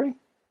sponsoring?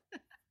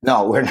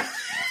 No, we're not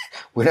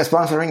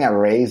sponsoring a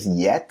race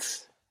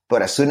yet,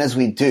 but as soon as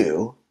we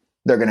do,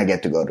 they're going to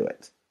get to go to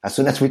it. As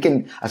soon as we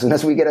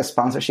get a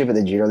sponsorship at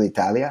the Giro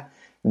d'Italia,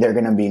 they're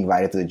going to be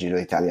invited to the Giro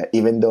d'Italia,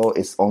 even though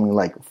it's only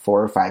like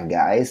 4 or 5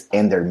 guys,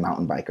 and they're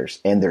mountain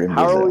bikers, and they're in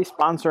Brazil. How are we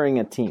sponsoring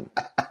a team?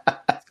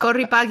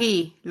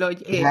 Corripaghi.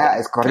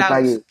 It's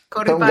Corripaghi.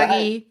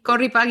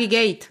 Corripaghi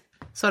gate,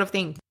 sort of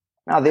thing.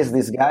 Now,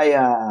 this guy,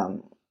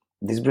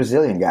 this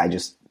Brazilian guy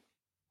just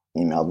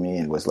emailed me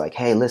and was like,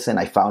 hey, listen,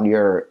 I found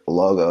your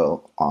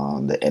logo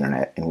on the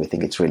internet, and we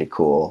think it's really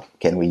cool.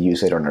 Can we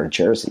use it on our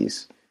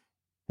jerseys?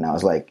 And I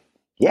was like,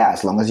 yeah,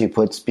 as long as you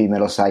put Speed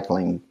Metal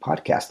Cycling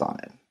Podcast on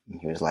it. And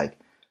he was like,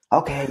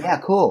 okay, yeah,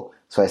 cool.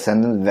 So I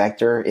send them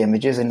vector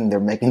images, and they're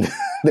making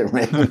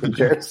the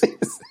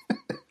jerseys.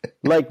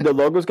 Like the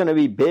logo's going to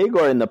be big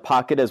or in the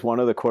pocket as one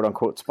of the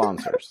quote-unquote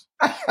sponsors?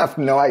 I have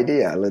no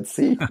idea. Let's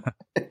see.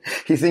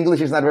 His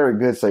English is not very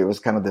good, so it was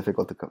kind of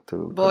difficult to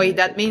Boy,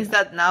 that means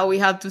that now we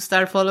have to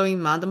start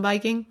following mountain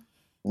biking?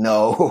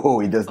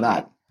 No, it does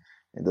not.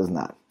 It does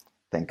not.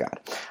 Thank God.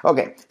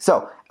 Okay,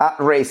 so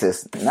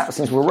races. Now,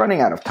 since we're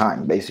running out of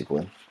time,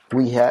 basically,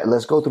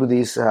 let's go through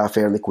these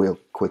fairly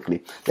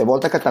quickly. The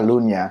Volta a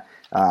Catalunya,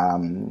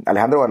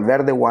 Alejandro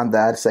Valverde won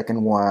that.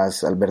 Second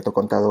was Alberto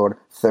Contador.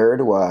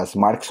 Third was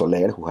Marc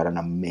Soler, who had an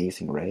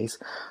amazing race.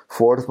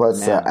 Fourth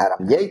was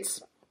Adam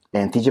Yates.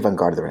 And TJ Van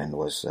Garderen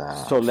was...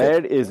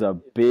 Soler is a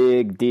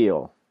big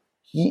deal.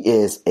 He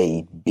is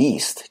a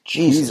beast.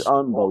 Jesus. He's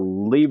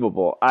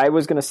unbelievable. I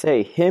was going to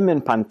say, him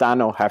and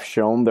Pantano have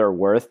shown their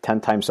worth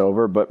 10 times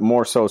over, but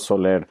more so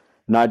Soler.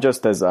 Not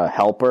just as a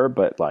helper,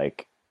 but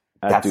like...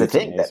 That's the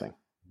thing.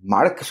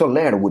 Marc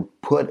Soler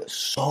would put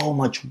so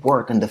much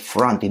work in the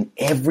front in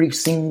every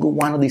single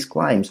one of these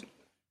climbs.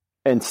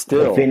 And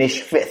still...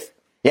 finish fifth.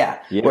 Yeah.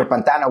 Where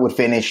Pantano would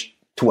finish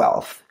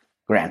 12th,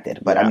 granted.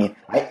 But I mean,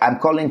 I'm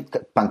calling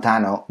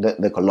Pantano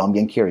the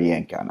Colombian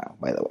Kirienka now,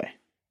 by the way.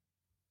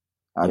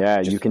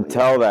 You can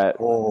tell that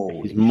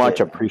he's much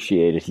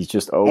appreciated. He's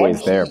just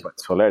always there, but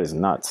Soler is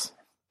nuts.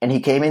 And he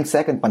came in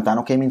second.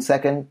 Pantano came in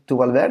second to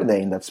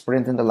Valverde in that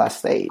sprint in the last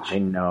stage. I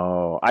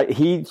know.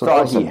 He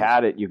thought he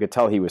had it. You could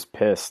tell he was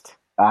pissed.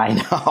 I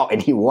know.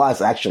 And he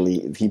was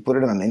actually. He put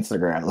it on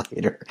Instagram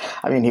later.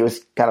 I mean, he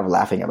was kind of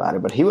laughing about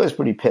it, but he was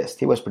pretty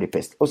pissed. It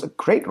was a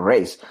great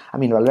race. I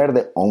mean,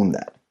 Valverde owned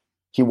that.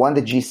 He won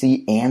the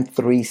GC and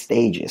 3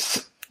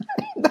 stages.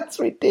 That's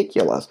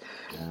ridiculous.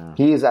 Yeah.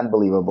 He is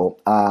unbelievable.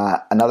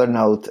 Another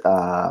note,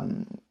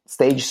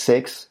 stage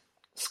 6,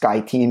 Sky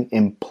Team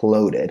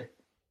imploded.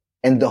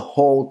 And the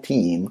whole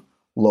team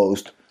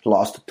lost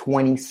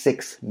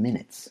 26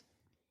 minutes.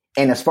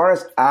 And as far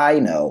as I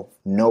know,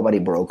 nobody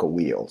broke a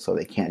wheel, so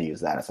they can't use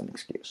that as an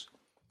excuse.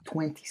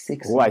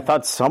 26 minutes. I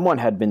thought someone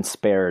had been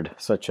spared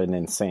such an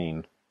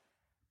insane.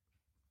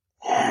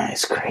 Yeah,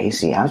 it's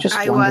crazy. I was just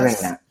wondering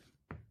that.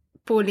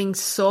 Pulling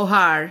so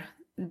hard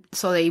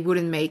so they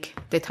wouldn't make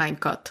the time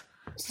cut.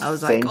 I was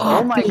Same. like,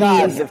 oh my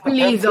God,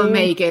 please don't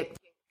make it.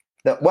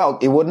 Well,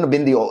 it wouldn't have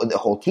been the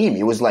whole team.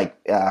 It was like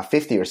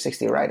 50 or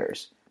 60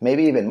 riders,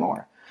 maybe even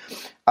more.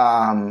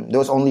 There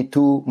was only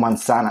 2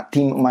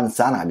 Team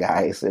Manzana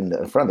guys in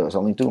the front. There was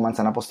only 2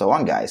 Manzana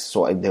Postobon guys,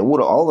 so they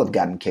would all have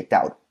gotten kicked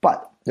out.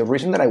 But the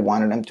reason that I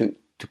wanted them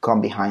to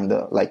come behind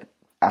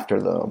after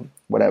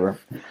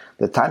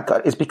the time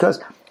cut is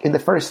because in the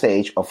first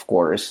stage, of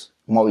course,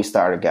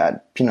 Movistar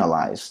got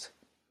penalized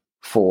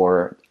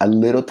for a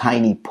little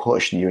tiny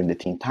push during the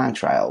team time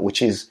trial,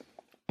 which is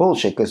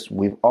bullshit because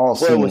we've all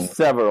seen... There was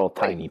several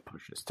tiny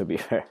pushes, to be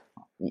fair.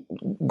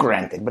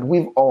 Granted, but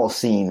we've all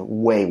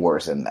seen way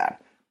worse than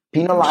that.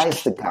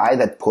 Penalize the guy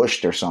that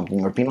pushed or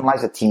something, or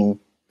penalize the team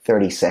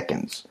 30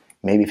 seconds,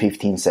 maybe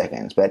 15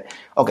 seconds. But,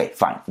 okay,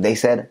 fine. They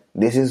said,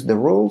 this is the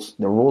rules.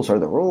 The rules are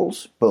the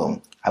rules.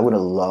 Boom. I would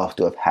have loved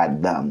to have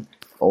had them.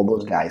 All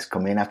those guys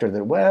come in after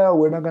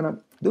we're not going to...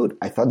 Dude,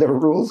 I thought the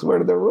rules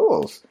were the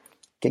rules.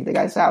 Kick the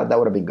guys out. That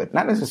would have been good.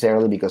 Not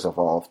necessarily because of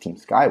all of Team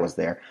Sky was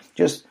there.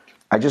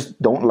 I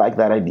just don't like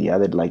that idea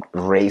that like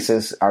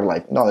races are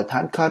like, no, the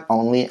time cut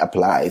only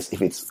applies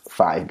if it's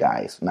 5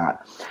 guys,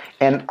 not.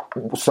 And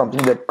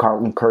something that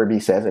Carlton Kirby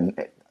says, and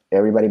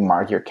everybody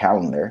mark your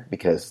calendar,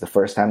 because the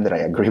first time that I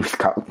agree with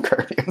Carlton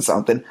Kirby on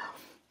something,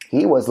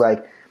 he was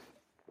like,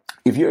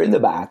 if you're in the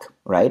back,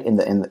 right, in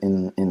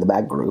the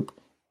back group,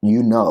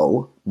 you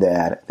know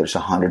that there's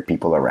 100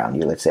 people around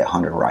you, let's say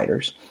 100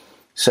 riders.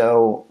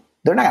 So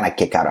they're not going to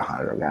kick out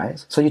 100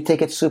 guys. So you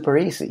take it super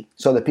easy.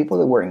 So the people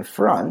that were in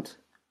front,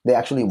 they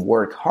actually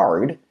work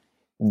hard.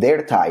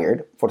 They're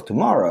tired for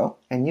tomorrow,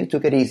 and you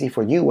took it easy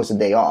for you was a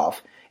day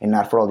off and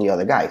not for all the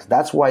other guys.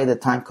 That's why the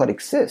time cut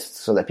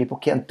exists, so that people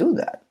can't do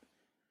that.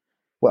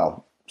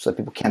 Well, so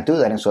people can't do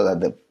that, and so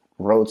that the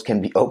roads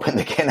can be opened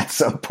again at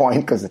some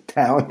point, because the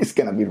town is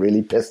going to be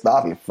really pissed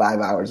off if 5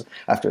 hours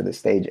after the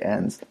stage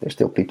ends, there's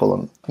still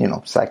people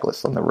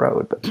cyclists on the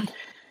road. But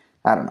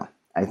I don't know.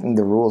 I think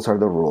the rules are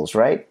the rules,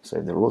 right? So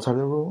if the rules are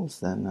the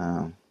rules,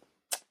 then...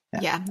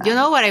 Yeah. You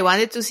know what I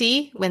wanted to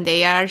see when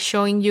they are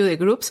showing you the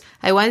groups?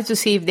 I wanted to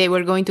see if they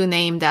were going to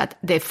name that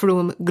the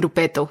Froome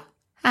Gruppetto.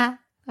 How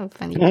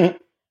funny.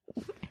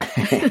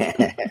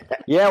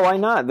 Yeah, why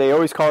not? They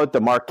always call it the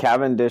Mark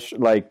Cavendish,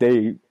 like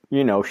they,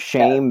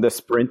 shame the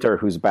sprinter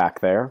who's back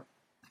there.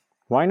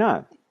 Why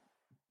not?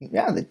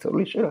 Yeah, they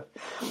totally should have.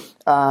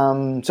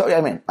 So,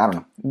 I mean, I don't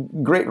know.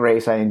 Great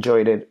race. I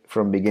enjoyed it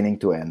from beginning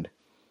to end.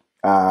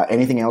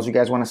 Anything else you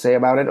guys want to say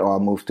about it, or I'll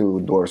move to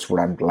Dwars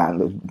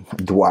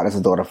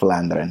door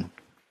Vlaanderen?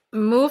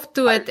 Move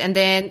to it, and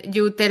then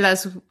you tell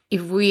us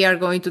if we are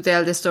going to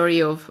tell the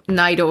story of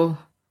Nairo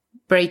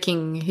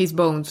breaking his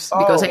bones,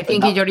 because I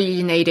think it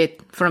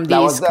originated from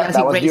these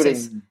classic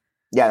races.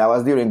 That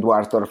was during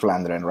Dwars door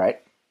Vlaanderen, right?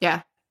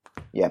 Yeah.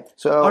 Yeah.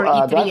 So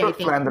E3, Dwars door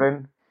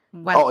Vlaanderen.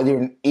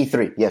 During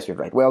E3. Yes, you're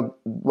right. Well,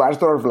 Dwars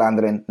door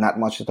Vlaanderen, not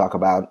much to talk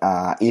about.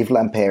 Yves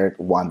Lampaert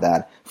won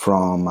that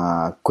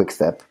from Quick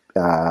Step.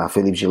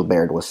 Philippe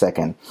Gilbert was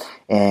second,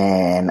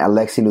 and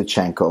Alexei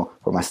Lutsenko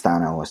from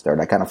Astana was third.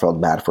 I kind of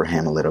felt bad for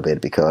him a little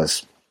bit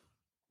because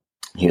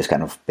he was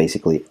kind of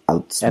basically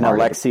outsmarted. And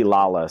Alexei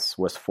Lalas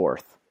was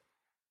fourth.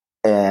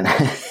 And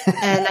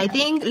I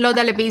think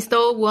Lotta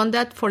Lepisto won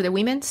that for the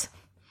women's.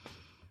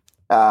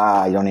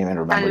 I don't even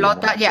remember. And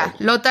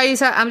Lotta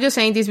is I'm just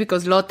saying this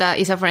because Lotta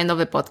is a friend of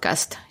the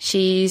podcast.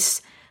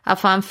 She's a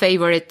fan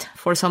favorite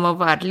for some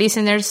of our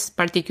listeners,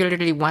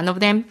 particularly one of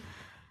them,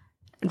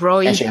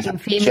 Roy in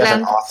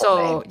Finland.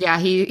 So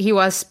name.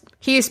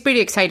 He is pretty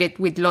excited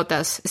with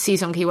Lotta's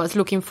season. He was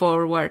looking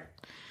forward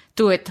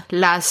to it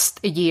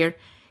last year.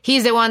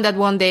 He's the one that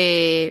won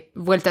the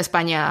Vuelta a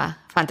España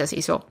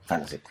Fantasy.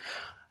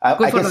 I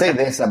can say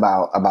this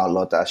about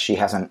Lotta. She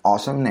has an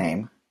awesome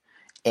name.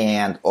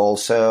 And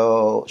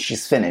also,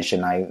 she's Finnish,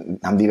 and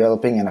I'm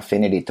developing an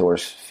affinity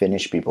towards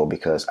Finnish people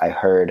because I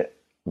heard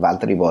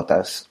Valtteri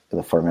Bottas,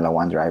 the Formula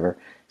One driver,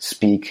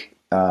 speak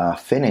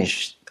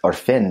Finnish or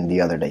Finn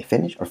the other day.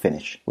 Finnish or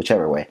Finnish,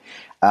 whichever way.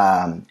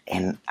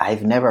 And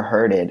I've never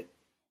heard it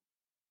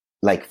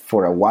like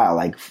for a while,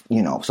 like,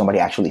 you know, somebody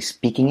actually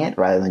speaking it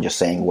rather than just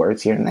saying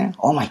words here and there.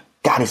 Oh my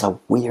God, it's a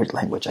weird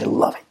language. I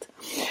love it.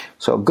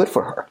 So good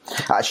for her.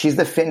 She's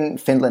the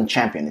Finland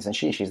champion, isn't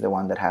she? She's the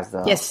one that has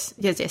the... Yes.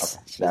 Okay,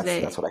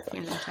 that's what I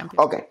thought.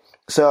 Okay,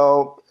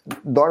 so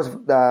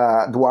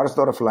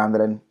Dwarsdorf of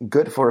Flandern,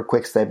 good for a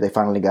quick step. They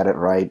finally got it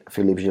right.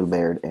 Philippe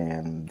Gilbert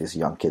and this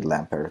young kid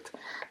Lampert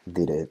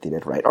did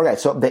it right. Okay,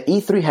 so the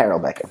E3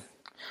 Harelbeke.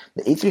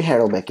 The E3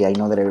 Harelbeke, I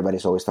know that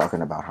everybody's always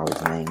talking about how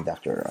it's named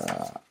after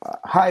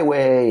a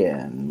highway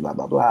and blah,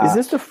 blah, blah. Is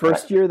this the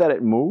first year that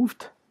it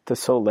moved to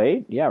so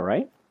late? Yeah,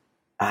 right?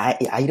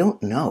 I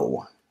don't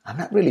know. I'm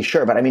not really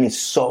sure, but I mean, it's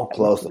so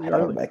close to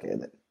Harelbeke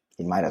that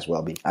it might as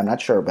well be. I'm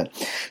not sure, but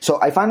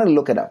so I finally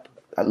looked it up.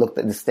 I looked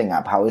at this thing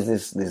up. How is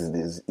this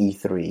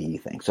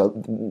E3 thing? So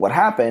what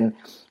happened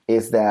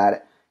is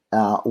that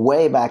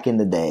way back in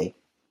the day,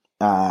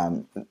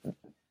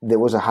 there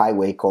was a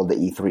highway called the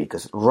E3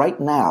 because right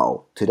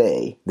now,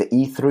 today, the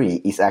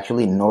E3 is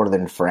actually in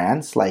northern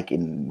France, like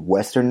in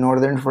western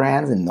northern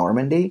France, in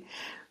Normandy.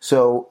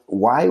 So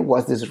why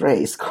was this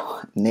race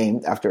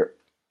named after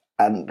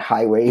a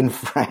highway in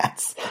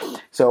France?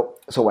 So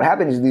what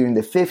happened is during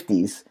the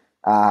 50s,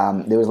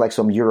 there was like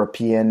some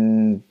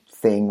European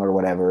thing or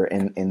whatever,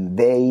 and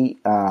they,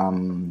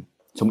 some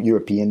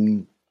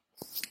European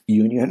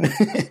Union,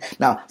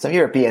 some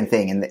European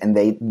thing, and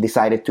they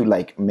decided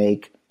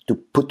to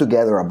put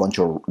together a bunch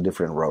of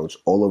different roads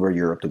all over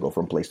Europe to go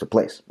from place to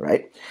place,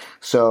 right?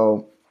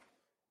 So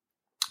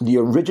the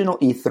original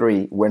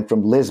E3 went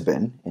from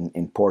Lisbon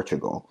in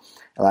Portugal,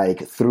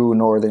 like through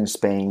northern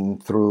Spain,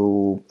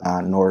 through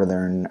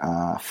northern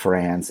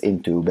France,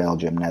 into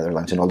Belgium,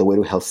 Netherlands, and all the way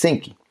to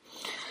Helsinki.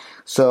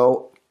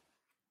 So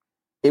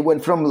it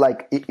went from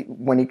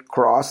when it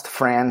crossed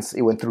France,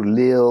 it went through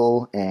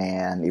Lille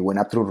and it went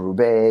up through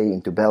Roubaix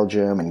into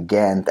Belgium and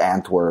Ghent,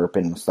 Antwerp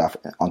and stuff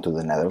onto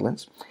the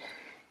Netherlands.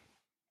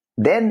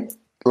 Then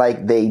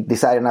they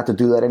decided not to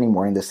do that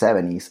anymore in the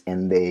 70s,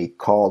 and they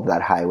called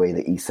that highway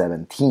the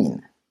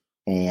E17.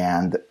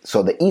 And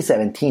so the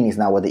E17 is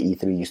not what the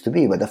E3 used to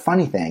be. But the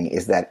funny thing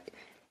is that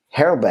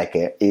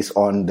Harelbeke is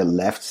on the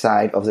left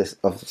side of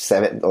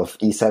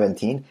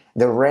E17.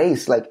 The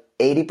race,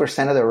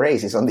 80% of the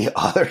race is on the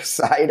other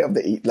side of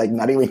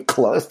not even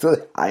close to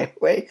the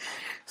highway.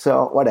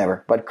 So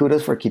whatever. But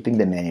kudos for keeping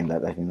the name.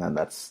 I think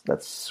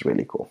that's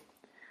really cool.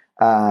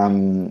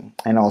 And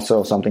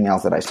also something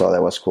else that I saw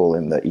that was cool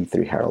in the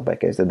E3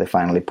 Harelbeke is that they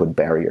finally put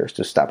barriers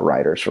to stop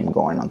riders from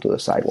going onto the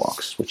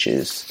sidewalks, which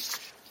is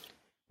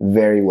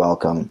very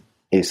welcome.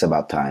 It's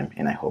about time,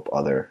 and I hope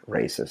other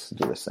races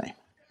do the same.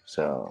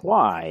 So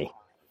why?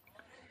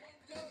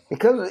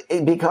 Because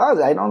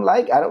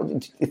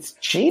it's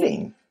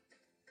cheating.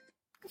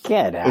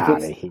 Get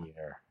out of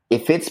here.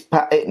 If it's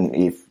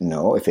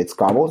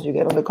cobbles, you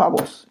get on the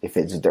cobbles. If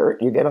it's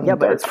dirt, you get on the dirt. Yeah,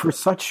 but it's for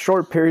such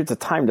short periods of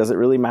time. Does it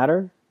really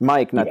matter?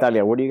 Mike,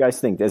 Natalia, what do you guys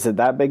think? Is it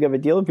that big of a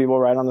deal if people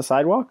ride on the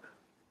sidewalk?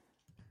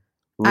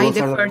 I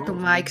defer to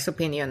Mike's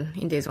opinion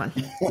in this one.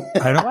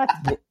 I don't.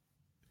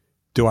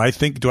 Do I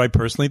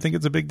personally think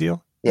it's a big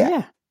deal?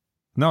 Yeah.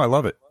 No, I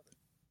love it.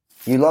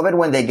 You love it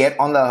when they get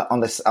on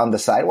the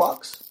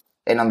sidewalks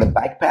and on the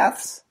bike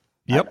paths?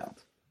 Yep. I don't.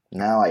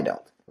 No, I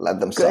don't. Let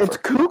them suffer. It's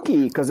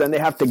kooky because then they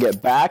have to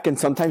get back, and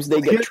sometimes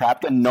they get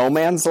trapped in no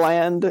man's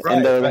land,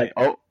 and they're like,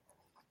 "Oh,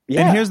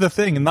 yeah." And here's the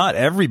thing: not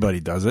everybody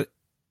does it.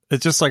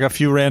 It's just like a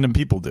few random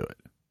people do it.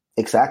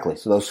 Exactly.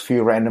 So those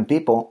few random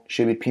people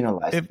should be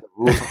penalized. The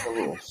rules are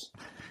the rules.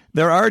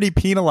 They're already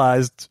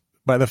penalized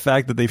by the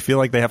fact that they feel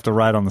like they have to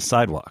ride on the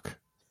sidewalk.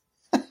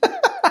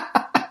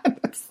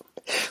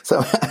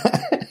 So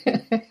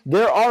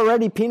they're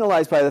already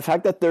penalized by the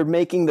fact that they're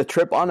making the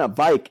trip on a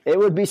bike. It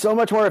would be so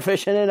much more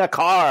efficient in a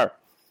car.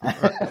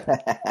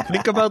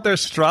 Think about their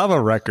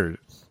Strava record.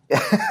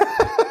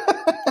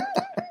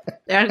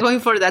 They are going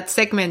for that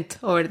segment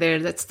over there,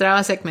 that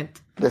Strava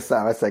segment. the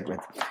summer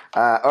segment.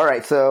 All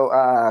right,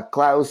 so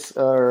Klaus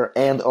or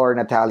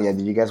Natalia,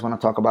 did you guys want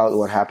to talk about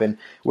what happened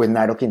with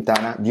Nairo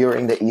Quintana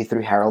during the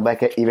E3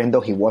 Harelbeke, even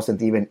though he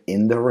wasn't even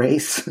in the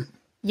race?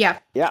 Yeah,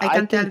 I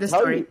can tell the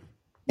story.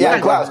 Yeah,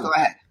 Klaus, go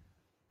ahead.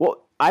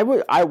 Well, I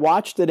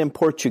watched it in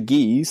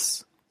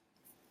Portuguese,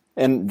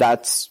 and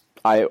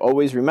I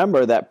always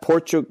remember that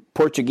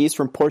Portuguese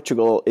from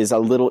Portugal is a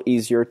little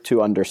easier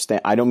to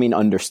understand. I don't mean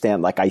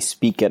understand like I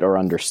speak it or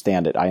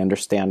understand it. I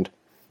understand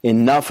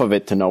enough of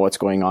it to know what's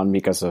going on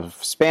because of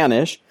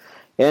Spanish.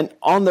 And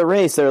on the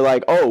race, they're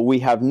like, oh, we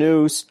have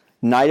news.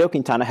 Nairo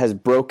Quintana has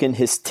broken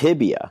his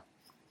tibia.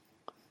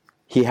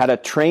 He had a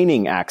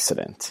training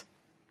accident.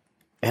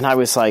 And I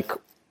was like,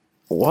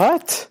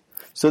 what?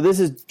 So this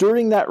is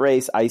during that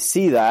race. I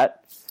see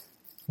that.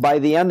 By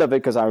the end of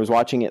it, because I was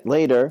watching it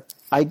later,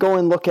 I go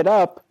and look it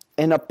up,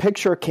 and a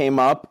picture came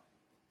up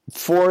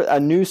for a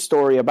news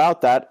story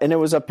about that, and it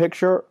was a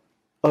picture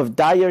of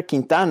Dayer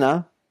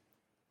Quintana,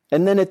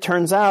 and then it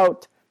turns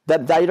out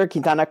that Dayer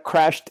Quintana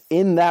crashed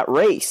in that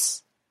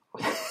race.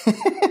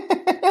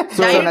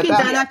 Dayer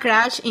Quintana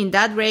crashed in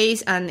that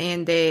race and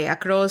in the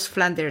Across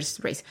Flanders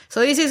race.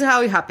 So this is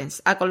how it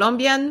happens. A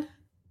Colombian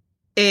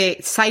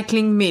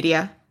cycling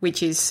media,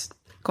 which is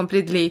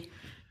completely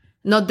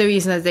not the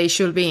business they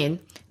should be in,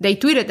 they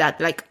tweeted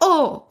that like,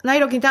 oh,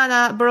 Nairo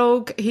Quintana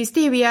broke his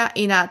tibia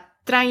in a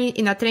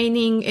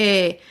training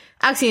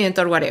accident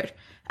or whatever.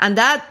 And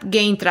that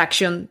gained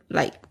traction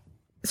like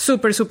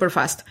super, super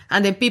fast.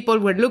 And then people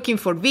were looking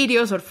for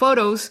videos or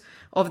photos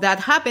of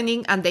that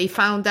happening, and they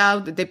found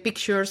out the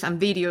pictures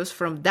and videos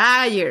from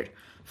Dayer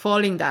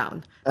falling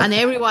down. And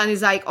everyone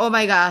is like, oh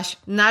my gosh,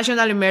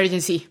 national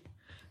emergency.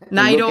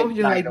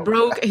 Nairo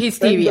broke his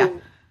tibia.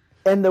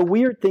 And the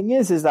weird thing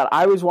is that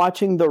I was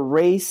watching the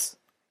race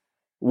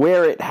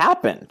where it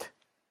happened.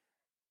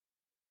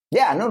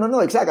 Yeah, no,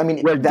 exactly. I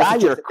mean, where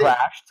Dayer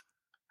crashed.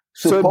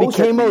 So it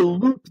became a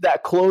loop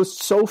that closed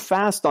so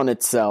fast on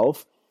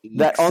itself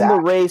that on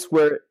the race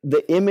where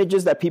the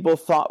images that people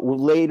thought were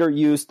later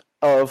used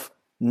of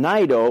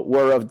Nairo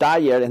were of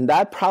Dayer, and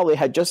that probably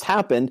had just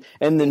happened,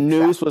 and the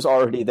news was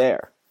already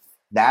there.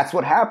 That's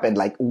what happened.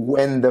 Like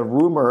when the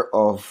rumor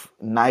of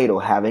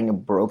Nairo having a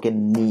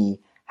broken knee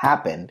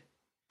happened,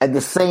 at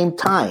the same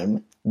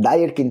time,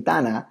 Dayer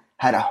Quintana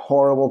had a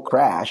horrible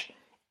crash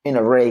in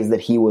a race that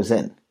he was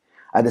in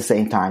at the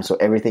same time. So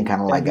everything kind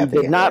of like got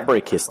together. He did not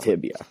break his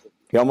tibia.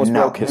 He almost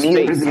broke his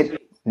face.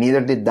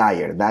 Neither did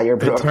Dayer. Dayer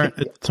broke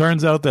it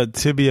turns out that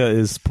tibia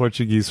is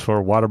Portuguese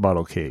for water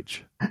bottle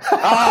cage.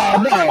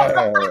 Oh,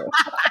 no!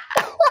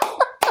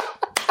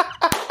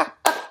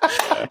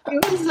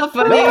 It was so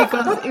funny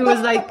because it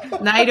was like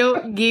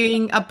Nairo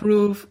giving a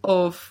proof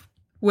of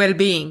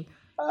well-being.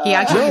 He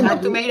actually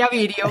had to make a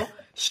video,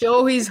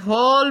 show his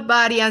whole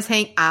body and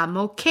saying, I'm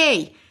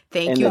okay.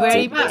 Thank you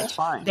very much.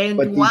 Then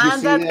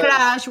one that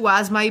crashed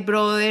was my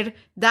brother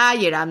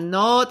Dayer. I'm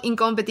not in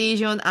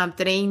competition. I'm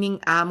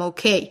training. I'm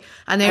okay.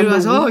 And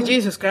everyone's, oh,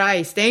 Jesus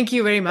Christ. Thank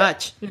you very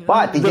much.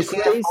 But the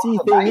crazy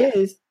thing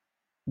is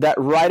that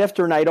right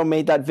after Nairo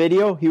made that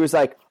video, he was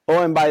like,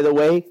 oh, and by the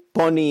way,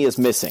 Pony is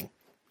missing.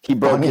 He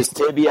broke his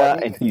tibia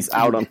and he's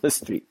out on the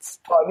streets.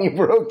 Pony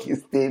broke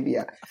his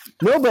tibia.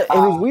 No, but it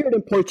was weird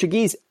in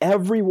Portuguese.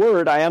 Every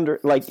word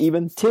like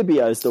even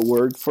tibia is the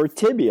word for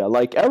tibia,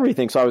 like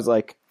everything. So I was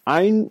like,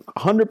 I'm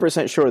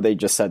 100% sure they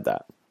just said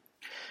that.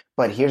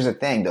 But here's the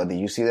thing, though. Did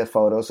you see the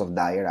photos of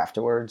Dayer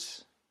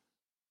afterwards?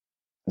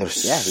 They're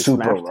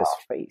super smashed raw. his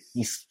face.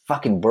 He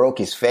fucking broke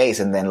his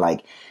face, and then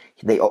like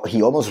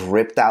he almost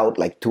ripped out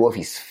like 2 of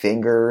his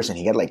fingers, and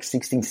he got like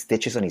 16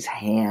 stitches on his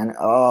hand.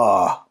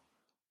 Oh,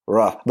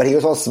 rough. But he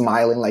was all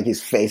smiling, like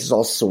his face is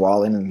all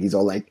swollen, and he's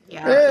all like,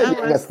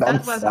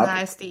 that was a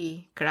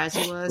nasty crash.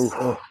 It was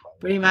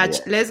pretty much.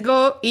 Yeah. Let's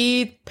go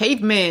eat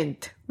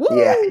pavement. Woo!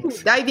 Yeah,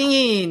 diving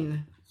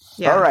in.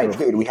 Yeah. All right,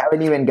 dude. We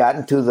haven't even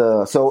gotten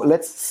to so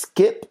let's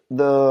skip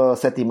the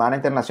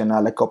Settimana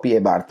Internazionale Coppi e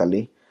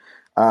Bartali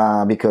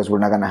because we're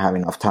not going to have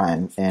enough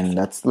time. And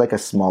that's like a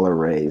smaller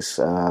race.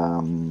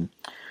 Let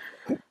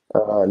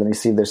me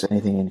see if there's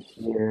anything in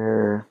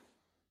here.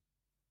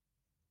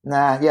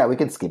 We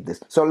can skip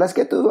this. So let's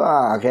get to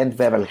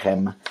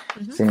Gent-Wevelgem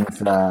since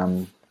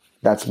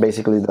that's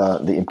basically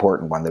the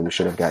important one that we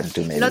should have gotten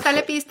to maybe. Lotta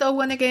Lepisto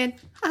won again.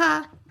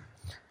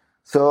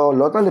 So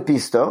Lotta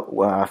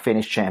Lepisto,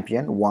 Finnish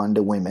champion, won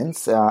the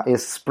women's.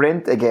 Is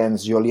sprint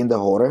against Jolien de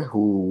Hoore,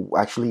 who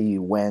actually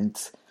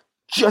went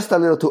just a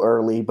little too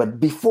early. But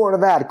before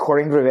that,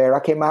 Corinne Rivera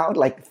came out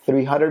like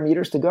 300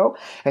 meters to go.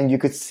 And you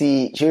could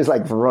see she was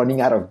like running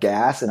out of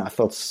gas. And I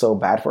felt so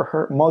bad for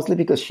her, mostly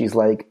because she's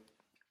like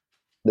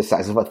the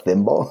size of a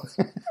thimble.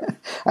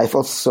 I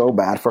felt so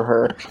bad for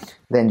her.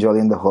 Then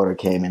Jolien de Hoore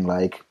came and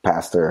like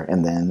passed her.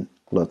 And then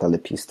Lotta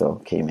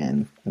Lepisto came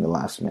in the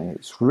last minute.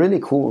 It's really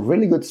cool,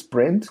 really good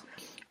sprint.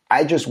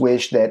 I just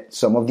wish that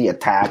some of the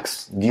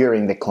attacks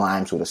during the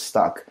climbs would have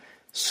stuck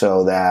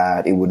so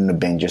that it wouldn't have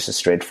been just a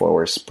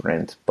straightforward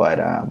sprint. But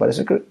it's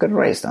a good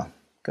race, though.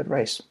 Good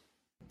race.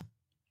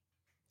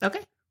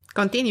 Okay.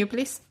 Continue,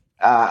 please.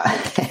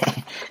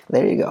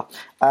 There you go.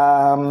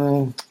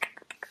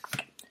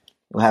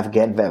 We have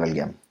Gent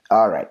Wevelgem.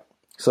 All right.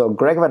 So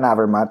Greg Van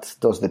Avermaet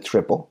does the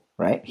triple,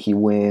 right? He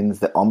wins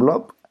the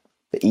Omloop,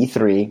 the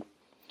E3,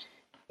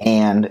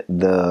 and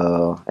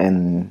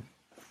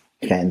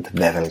Gent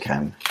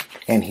Wevelgem.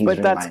 And he's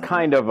But that's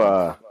kind of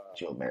a...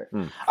 Gilbert.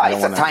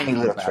 It's a tiny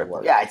little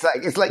triple. Yeah, it's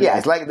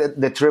like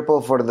the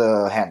triple for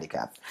the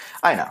handicap.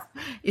 I know.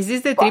 Is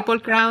this the Triple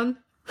Crown?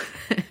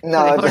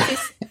 No,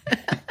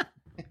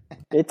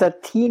 it's a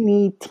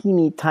teeny,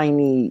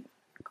 tiny,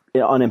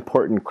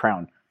 unimportant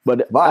crown,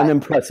 but an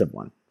impressive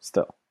one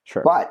still.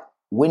 Sure. But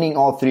winning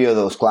all three of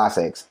those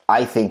classics,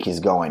 I think he's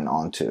going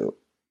on to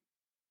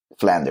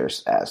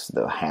Flanders as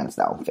the hands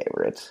down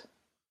favorite.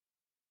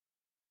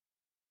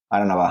 I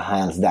don't know about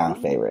hands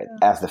down favorite,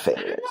 as the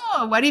favorite.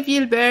 No, what if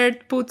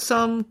Gilbert put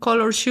some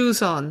color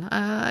shoes on?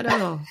 I don't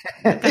know.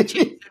 That can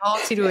change the whole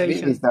situation.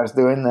 Maybe he starts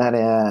doing that.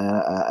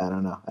 I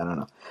don't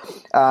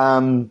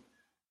know.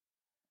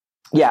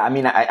 Yeah, I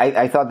mean,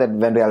 I thought that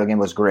Van Wevelgem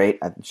was great.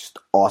 Just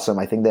awesome.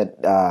 I think that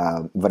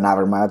Van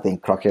Avermaet and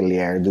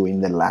Croquelier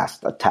doing the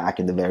last attack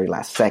in the very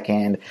last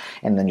second,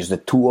 and then just the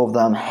two of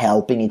them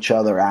helping each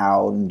other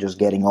out and just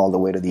getting all the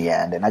way to the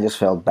end. And I just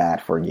felt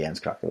bad for Jens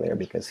Croquelier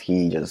because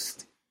he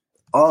just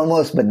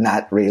almost, but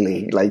not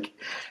really. Like,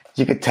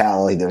 you could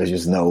tell there was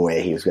just no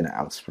way he was going to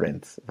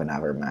outsprint Van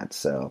Avermaet.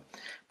 So,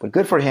 but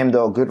good for him,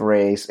 though. Good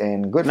race.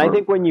 And I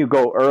think when you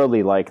go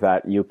early like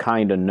that, you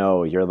kind of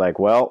know. You're like,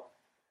 well,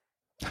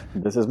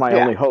 this is my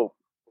only hope.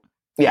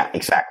 Yeah,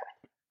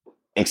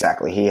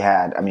 exactly. He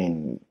had, I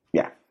mean,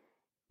 yeah.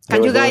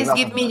 Can you guys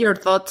give me your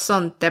thoughts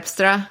on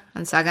Terpstra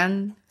and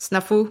Sagan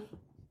snafu?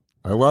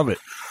 I love it.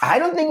 I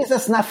don't think it's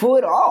a snafu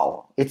at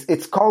all.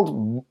 It's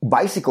called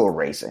bicycle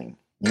racing.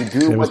 You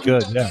do it was what you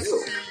good, yeah.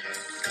 do.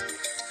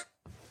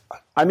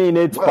 I mean,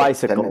 it's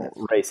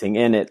bicycle racing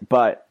in it,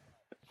 but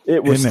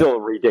it was still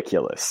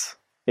ridiculous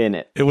in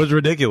it. It was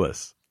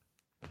ridiculous.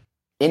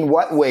 In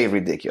what way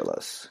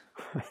ridiculous?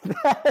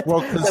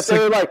 Well, they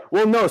were like,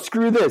 well, no,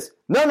 screw this.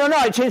 No,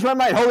 I changed my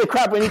mind. Holy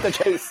crap, we need to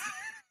chase.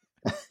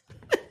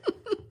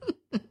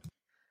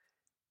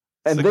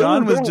 And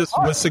Sagan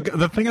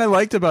the thing I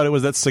liked about it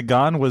was that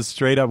Sagan was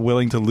straight up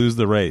willing to lose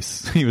the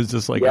race. He was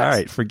just like, all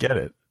right, forget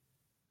it.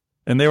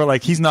 And they were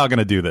like, he's not going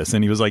to do this.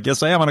 And he was like,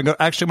 yes, I am. I'm going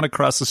to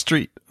cross the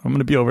street. I'm going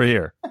to be over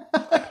here.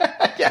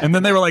 And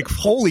then they were like,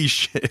 holy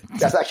shit.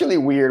 That's actually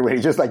weird when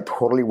he just like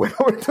totally went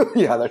over to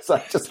the other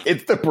side, just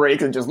hits the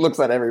brakes and just looks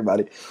at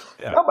everybody.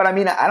 Yeah. No, but I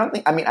mean,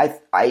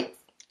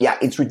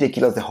 it's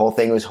ridiculous. The whole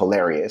thing was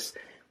hilarious.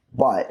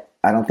 But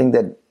I don't think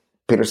that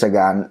Peter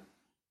Sagan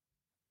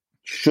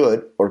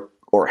should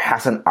or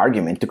has an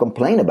argument to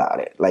complain about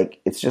it. Like,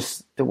 it's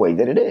just the way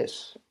that it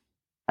is.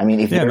 I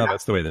mean,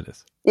 that's the way that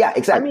is. Yeah,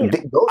 exactly. I mean,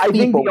 those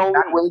people are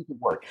not willing to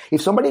work.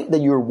 If somebody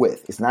that you're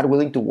with is not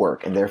willing to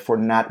work and therefore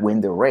not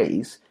win the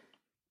race,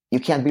 you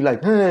can't be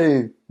like,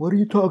 hey, what are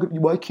you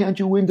talking? Why can't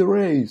you win the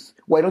race?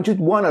 Why don't you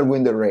want to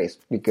win the race?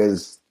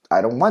 Because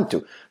I don't want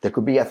to. There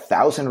could be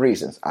 1,000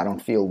 reasons. I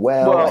don't feel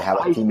well. I have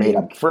a teammate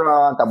up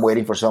front. I'm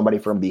waiting for somebody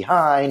from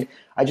behind.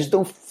 I just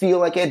don't feel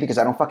like it because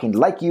I don't fucking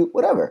like you.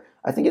 Whatever.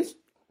 I think it's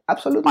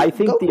absolutely. I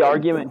think the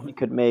argument he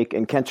could make,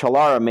 and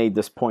Cancellara made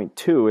this point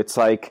too. It's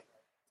like,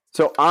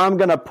 so I'm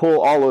gonna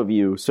pull all of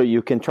you so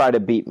you can try to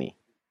beat me.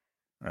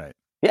 Right.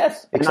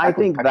 Yes. And I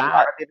think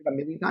that did it a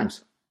million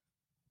times.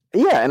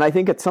 Yeah, and I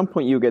think at some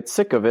point you get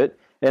sick of it.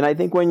 And I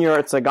think when you're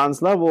at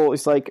Sagan's level,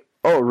 it's like,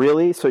 oh,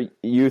 really? So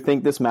you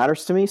think this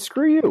matters to me?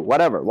 Screw you.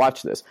 Whatever.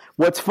 Watch this.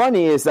 What's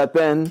funny is that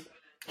then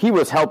he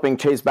was helping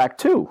Chase back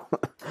too.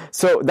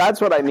 So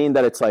that's what I mean,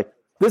 that it's like,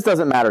 this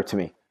doesn't matter to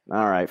me.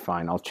 All right,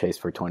 fine. I'll chase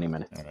for 20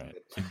 minutes. All right.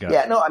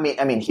 Yeah, no, I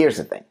mean, here's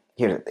the thing.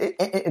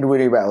 It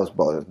really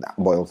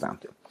boils down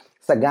to.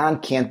 Sagan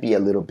can't be a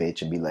little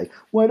bitch and be like,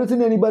 why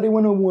doesn't anybody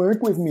want to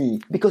work with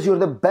me? Because you're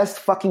the best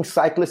fucking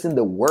cyclist in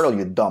the world,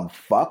 you dumb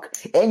fuck.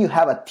 And you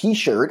have a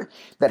t-shirt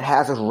that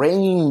has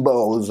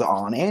rainbows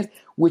on it,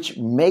 which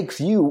makes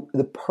you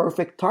the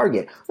perfect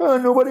target. Oh,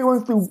 nobody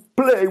wants to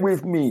play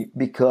with me.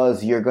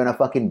 Because you're going to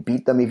fucking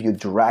beat them if you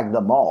drag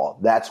them all.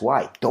 That's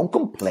why. Don't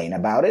complain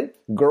about it.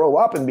 Grow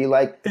up and be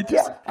like,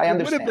 I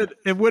understand.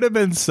 It would have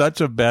been such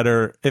a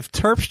better, if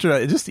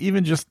Terpstra, just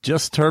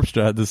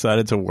Terpstra had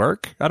decided to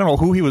work. I don't know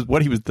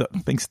what he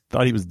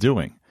thought he was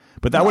doing.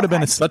 But that would have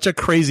been such a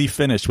crazy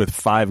finish with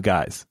 5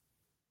 guys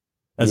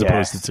as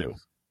opposed to 2.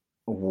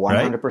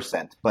 100%.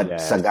 Right?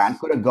 But Sagan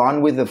could have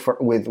gone with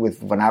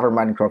Van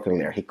Avermaet and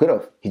Croquelier. He could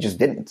have. He just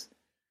didn't.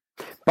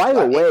 By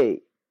the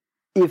way,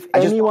 if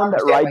anyone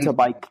that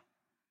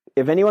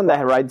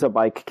rides a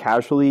bike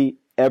casually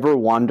ever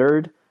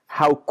wondered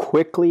how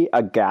quickly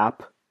a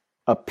gap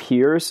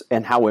appears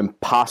and how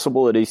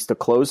impossible it is to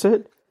close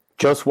it,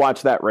 just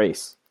watch that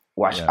race.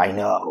 I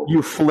know.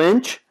 You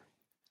flinch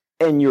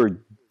and you're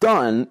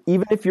done.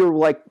 Even if you're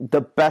like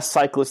the best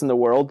cyclist in the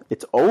world,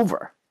 it's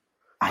over.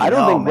 I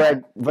don't think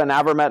Greg Van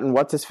Avermaet and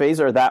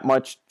what's-his-face are that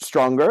much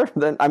stronger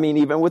than,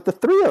 even with the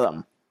 3 of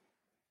them.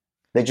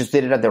 They just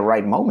did it at the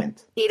right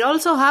moment. It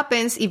also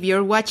happens if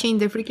you're watching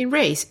the freaking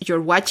race.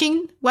 You're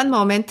watching one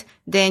moment,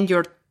 then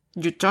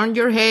you turn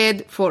your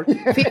head for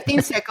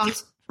 15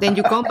 seconds, Then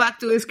you come back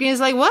to the screen.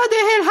 It's like, what the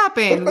hell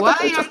happened?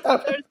 Why are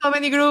there so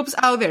many groups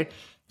out there?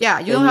 Yeah,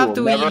 you don't have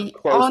to be on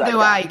the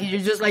bike.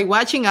 You're just like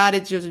watching at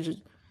it. Just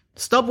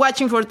stop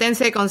watching for 10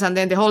 seconds and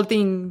then the whole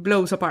thing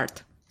blows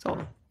apart.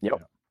 So,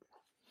 Yep.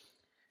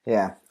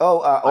 Yeah. Oh,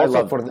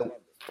 also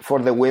for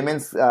the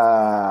women's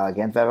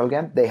Ghent Battle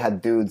game, they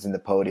had dudes in the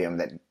podium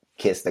that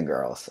kissed the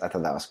girls. I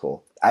thought that was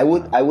cool. I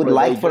would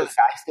like for the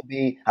guys to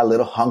be a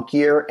little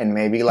hunkier and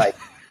maybe like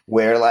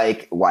wear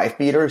like wife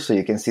beaters so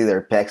you can see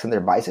their pecs and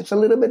their biceps a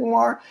little bit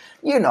more.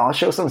 You know,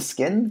 show some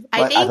skin.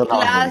 I think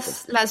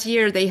last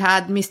year they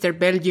had Mr.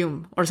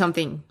 Belgium or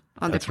something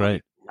on That's the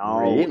right.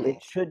 No, Really?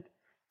 it should.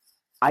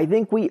 I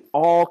think we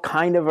all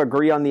kind of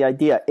agree on the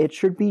idea. It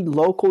should be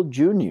local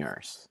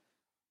juniors.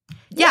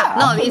 Yeah,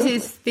 no,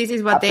 this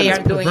is what they are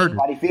doing.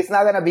 But if it's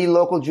not gonna be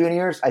local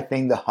juniors, I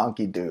think the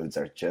hunky dudes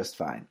are just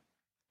fine.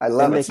 I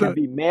love And it. they can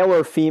be male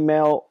or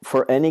female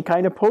for any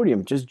kind of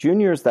podium. Just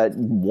juniors that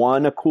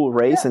won a cool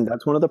race, and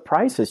that's one of the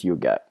prizes you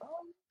get.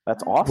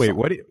 That's awesome.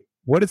 Wait,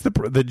 what is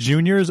the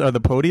juniors are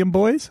the podium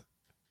boys?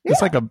 Yeah.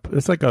 It's like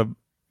a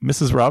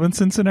Mrs.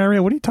 Robinson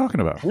scenario. What are you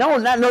talking about? No.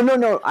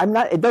 I'm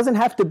not. It doesn't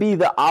have to be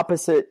the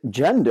opposite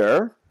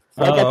gender.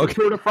 Like at the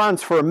Tour de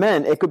France for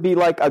men, it could be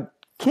like a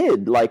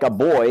kid, like a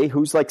boy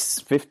who's like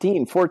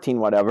 15, 14,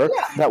 whatever,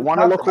 that won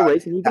a local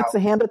race, and he gets to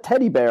hand a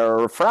teddy bear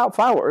or a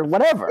flower or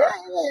whatever.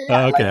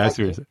 Oh, okay, I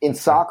see what you're saying. In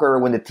soccer,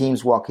 when the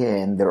teams walk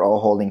in, they're all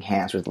holding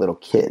hands with little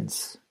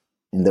kids,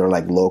 and they're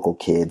like local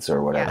kids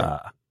or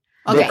whatever.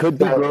 Okay. They could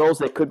be girls,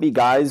 they could be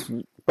guys,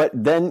 but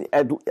then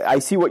I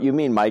see what you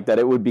mean, Mike, that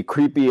it would be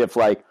creepy if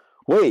like,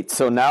 wait,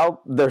 so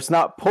now there's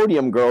not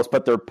podium girls,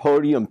 but they're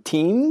podium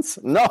teens?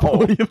 No.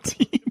 Podium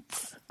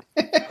teams.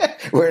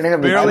 We're gonna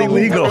be Barely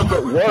legal.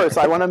 Worse,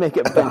 I want to make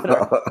it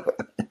better.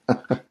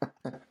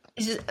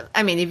 It's just,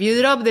 I mean, if you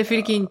drop the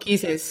freaking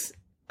kisses,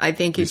 I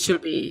think it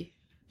should be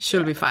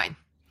fine.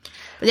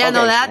 But yeah,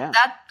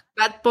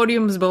 that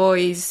podiums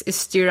boys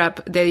stir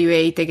up the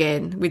debate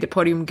again with the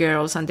podium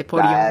girls and the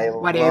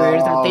podium whatever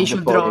that they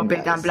should drop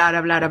it and blah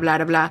blah blah blah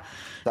blah blah.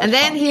 And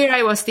then here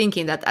I was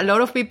thinking that a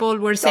lot of people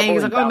were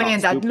saying, like, "Oh man,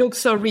 that looks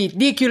so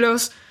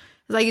ridiculous."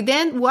 Like,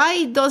 then why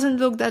it doesn't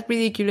look that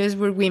ridiculous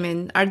where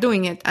women are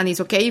doing it? And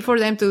it's okay for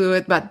them to do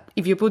it, but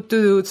if you put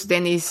two dudes,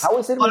 then it's all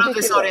of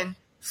a sudden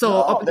so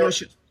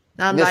obnoxious.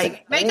 I'm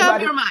like, make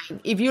up your mind.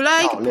 If you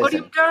like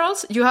podium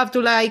girls, you have to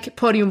like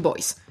podium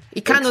boys.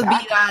 It cannot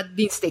be that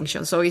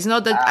distinction. So it's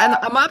not that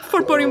I'm up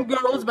for podium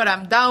girls, but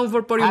I'm down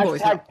for podium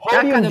boys. Hashtag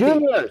podium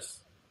juniors.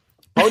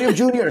 Podium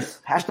juniors.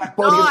 Hashtag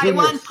podium juniors.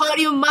 I want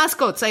podium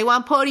mascots. I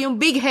want podium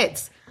big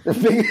heads. And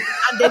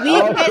the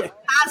big heads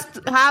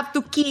have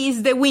to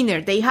kiss the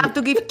winner. They have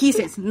to give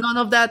kisses. None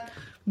of that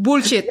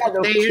bullshit.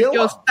 They're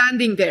just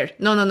standing there.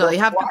 No. They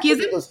have to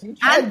kiss them.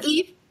 And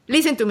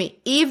listen to me,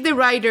 if the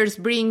riders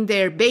bring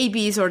their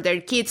babies or their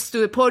kids to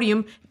the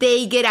podium,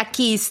 they get a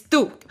kiss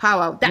too.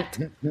 How about that?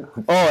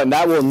 Oh, and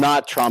that will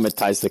not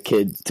traumatize the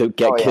kid to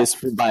get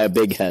kissed by a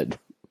big head.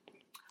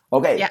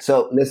 Okay,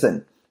 so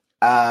listen.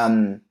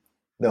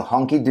 The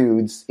honky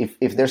dudes,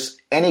 if there's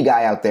any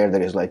guy out there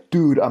that is like,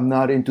 dude, I'm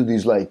not into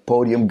this like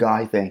podium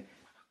guy thing,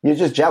 you're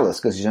just jealous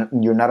because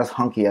you're not as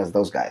hunky as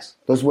those guys.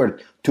 Those were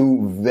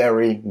two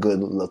very good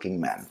looking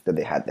men that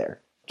they had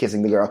there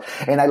kissing the girl.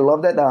 And I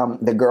love that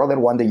the girl that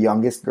won, the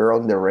youngest girl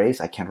in the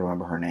race, I can't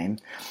remember her name,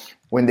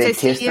 when they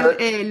kissed her.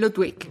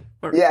 Ludwig.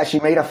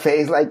 She made a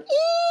face like,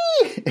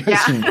 ee! It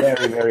was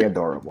very, very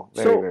adorable.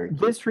 Very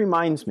cute. This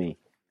reminds me,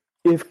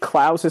 if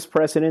Klaus is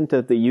president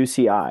of the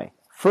UCI,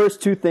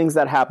 first two things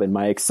that happen,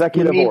 my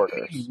executive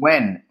orders.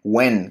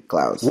 When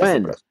Klaus.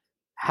 When?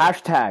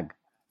 Hashtag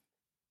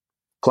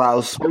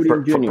Klaus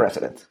for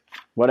president.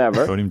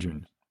 Whatever. Podium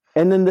juniors.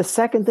 And then the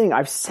second thing,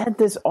 I've said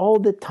this all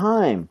the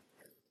time.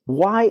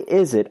 Why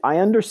is it? I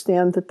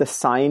understand that the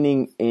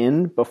signing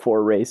in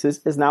before races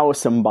is now a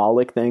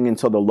symbolic thing, and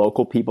so the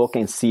local people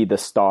can see the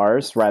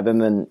stars rather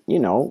than,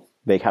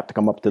 they have to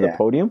come up to the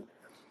podium.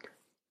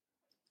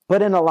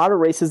 But in a lot of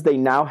races, they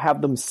now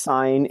have them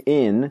sign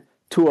in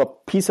to a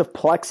piece of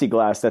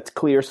plexiglass that's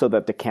clear so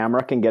that the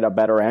camera can get a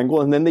better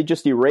angle, and then they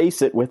just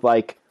erase it with it's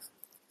like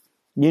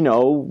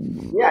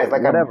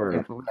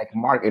whatever,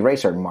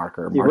 eraser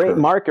marker,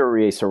 marker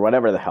eraser,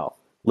 whatever the hell,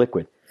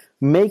 liquid.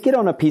 Make it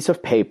on a piece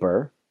of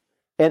paper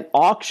and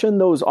auction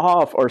those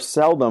off or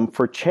sell them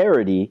for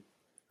charity.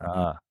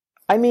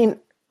 I mean,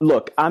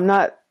 look,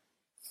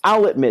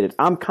 I'll admit it,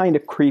 I'm kind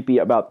of creepy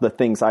about the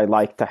things I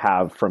like to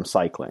have from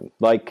cycling,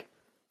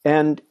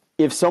 and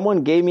if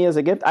someone gave me as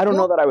a gift, I don't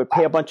know that I would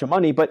pay a bunch of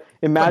money, but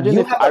imagine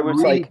if I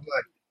was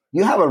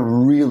you have a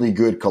really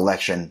good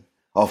collection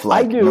of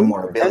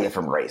memorabilia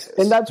from races.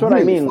 And that's what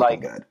I mean.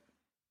 Good.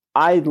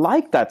 I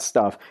like that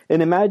stuff.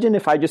 And imagine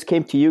if I just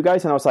came to you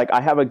guys and I was like, I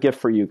have a gift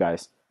for you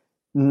guys.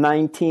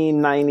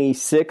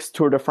 1996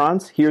 Tour de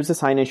France. Here's a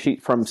sign-in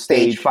sheet from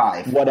stage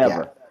 5,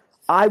 whatever. Yeah.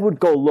 I would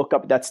go look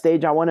up that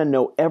stage. I want to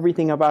know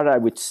everything about it. I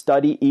would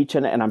study each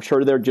and I'm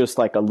sure they're just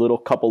like a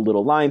couple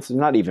little lines. They're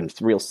not even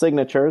real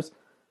signatures.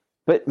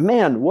 But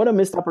man, what a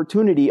missed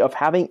opportunity of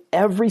having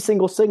every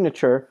single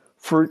signature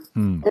for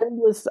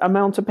endless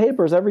amounts of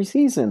papers every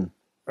season.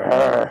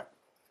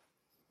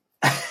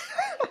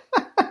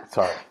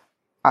 Sorry.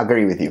 I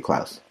agree with you,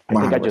 Klaus. I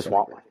think I 100%. just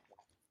want one.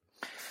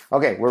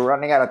 Okay, we're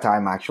running out of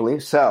time, actually.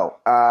 So,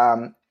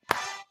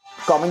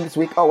 coming this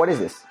week. Oh, what is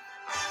this?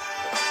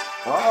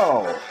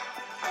 Oh,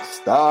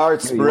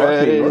 start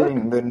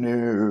spreading the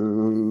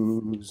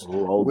news.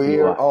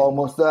 We're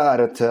almost out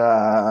of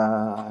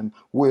time.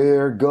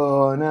 We're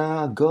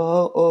gonna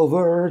go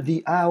over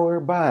the hour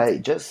by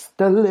just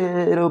a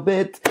little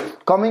bit.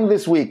 Coming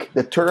this week,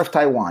 the Tour of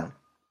Taiwan.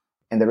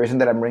 And the reason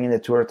that I'm bringing the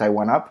Tour of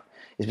Taiwan up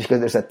is because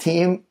there's a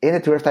team in the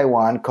Tour of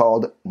Taiwan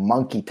called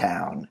Monkey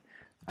Town.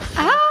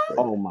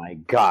 Oh my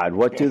God!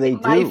 What do they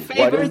do? My What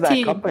favorite is that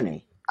team.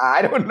 company?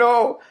 I don't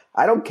know.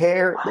 I don't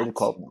care. They're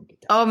called Monkey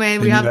Town. Oh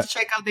man, we have to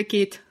check out the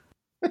kit.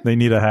 They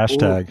need a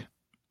hashtag.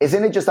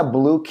 Isn't it just a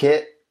blue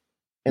kit?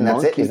 And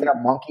that's Monkey. it? Is there a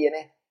monkey in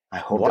it? I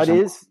hope What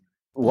there's is?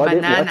 What's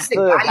Banana.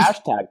 the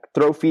hashtag?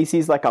 Throw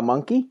feces like a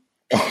monkey?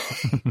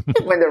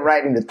 when they're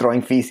riding the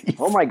throwing feces.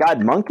 Oh my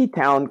God! Monkey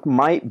Town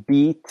might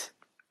beat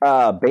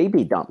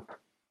Baby Dump.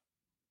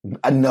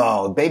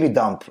 No, Baby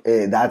Dump.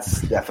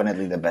 That's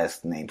definitely the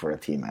best name for a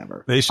team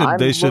ever. They should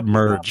looking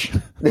merge.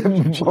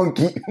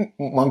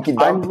 Monkey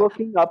I'm Dump.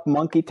 looking up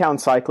Monkey Town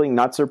Cycling.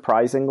 Not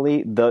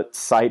surprisingly, the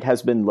site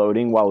has been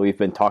loading while we've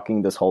been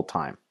talking this whole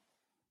time.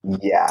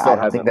 Yeah, Still I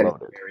don't think hasn't that.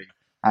 loaded.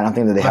 I don't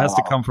think that they It have. has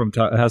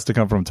to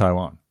come from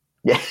Taiwan.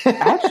 Yeah,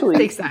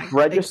 Actually, Exactly.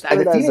 registered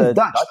the as team a is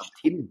Dutch. Dutch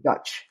The team is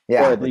Dutch. or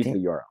Yeah, at the least team- the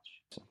Euro.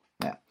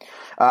 Yeah.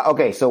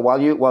 Okay, so while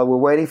we're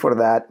waiting for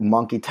that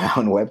Monkey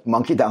Town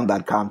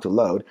monkeytown.com to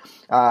load,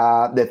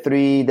 the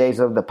 3 days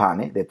of the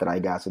Pane, the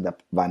Traigaso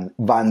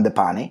van de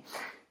Pane,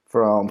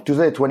 from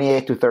Tuesday the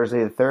 28th to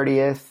Thursday the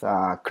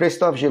 30th,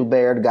 Christophe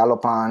Gilbert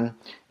Galopan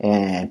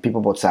and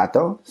Pipo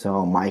Pozzato.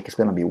 So Mike is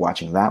going to be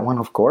watching that one,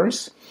 of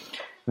course.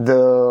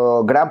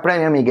 The Gran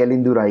Premio Miguel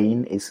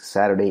Indurain is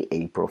Saturday,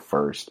 April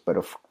 1st. But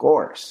of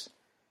course,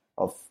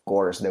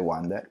 the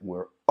one that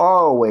we're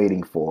all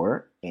waiting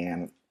for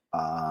and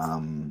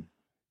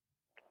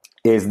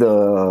is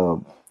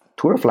the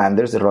Tour of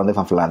Flanders, the Ronde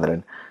van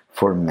Vlaanderen,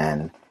 for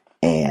men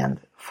and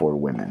for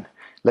women.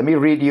 Let me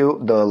read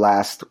you the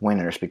last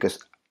winners because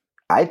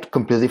I'd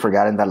completely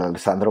forgotten that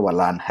Alessandro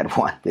Ballan had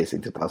won this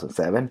in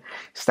 2007.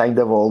 Stijn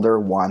de Volder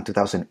won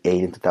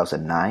 2008 and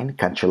 2009.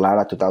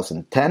 Cancellara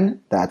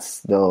 2010. That's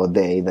the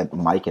day that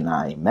Mike and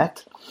I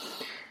met.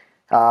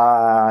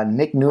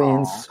 Nick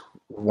Nuyens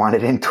won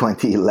it in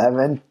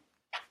 2011.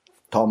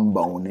 Tom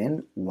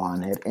Bonin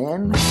won it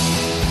in...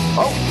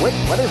 Oh, wait,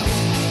 what is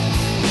this?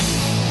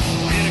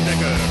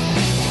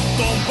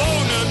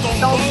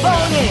 Tom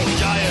Bonen,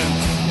 Giant.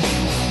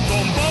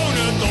 Tom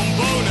Bonen,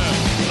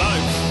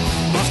 Luik.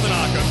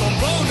 Bastenaken, Tom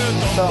Bonen.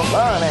 Tom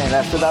Bonin,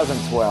 that's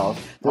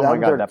 2012. Oh my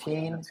God, that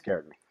 2013,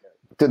 scared me.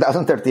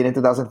 2013 and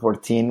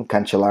 2014,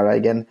 Cancellara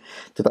again.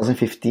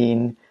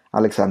 2015,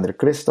 Alexander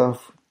Kristoff.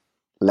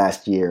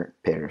 Last year,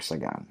 Peter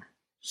Sagan.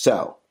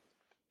 So,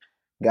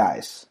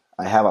 guys,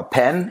 I have a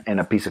pen and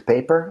a piece of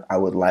paper. I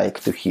would like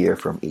to hear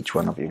from each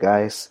one of you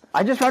guys.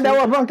 I just found out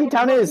what Monkey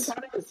Town is.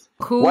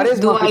 Who What is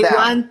do Monkey I Town?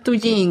 want to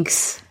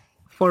jinx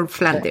for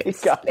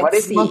Flanders? God. What Let's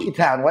is see. Monkey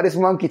Town? What is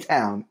Monkey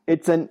Town?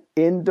 It's an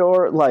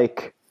indoor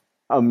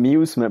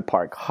amusement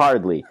park.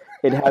 Hardly.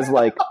 It has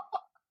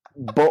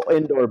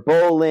indoor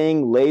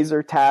bowling,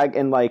 laser tag,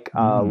 and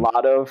a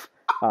lot of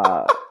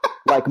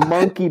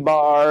monkey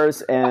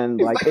bars,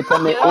 and it's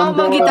an Yeah,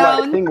 Monkey indoor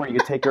Town. thing where you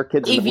take your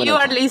kids. in If the you are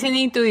wintertime.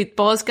 listening to this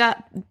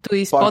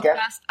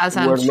podcast, as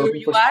we're I'm sure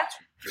looking you for are,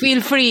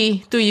 feel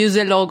free to use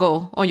the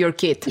logo on your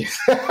kit.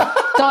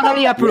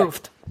 Totally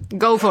approved.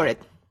 Go for it.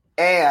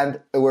 And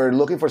we're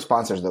looking for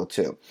sponsors though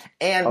too.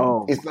 And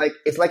Oh. it's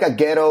like a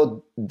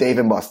ghetto Dave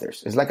and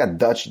Buster's. It's like a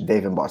Dutch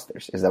Dave and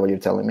Buster's. Is that what you're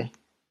telling me?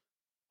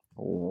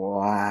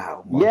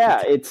 Wow. Monkey Yeah,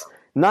 Town. it's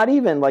not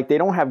even they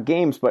don't have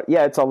games, but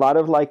yeah, it's a lot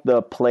of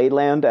the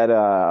playland at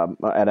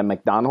a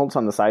McDonald's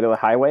on the side of the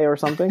highway or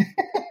something.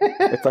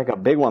 It's a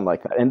big one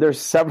like that, and there's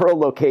several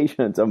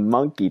locations of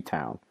Monkey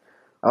Town.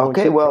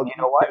 Okay, well, you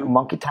know what?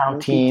 Monkey Town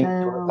Monkey team,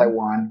 Town. Tour of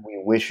Taiwan,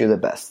 we wish you the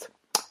best.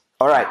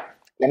 All right,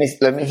 let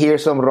me hear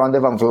some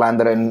Ronde van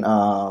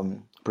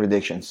Vlaanderen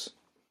predictions.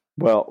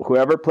 Well,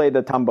 whoever played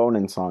the Tom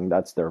Bonen song,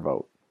 that's their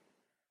vote.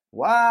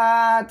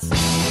 What?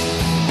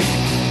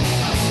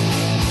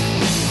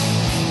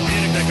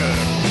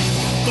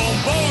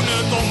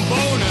 Tom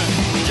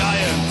Bonen,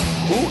 Giant.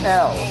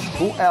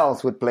 Who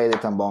else would play the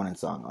Tom Bonen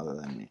song other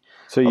than me?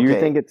 So you Okay.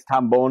 think it's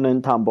Tom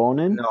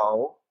Bonen?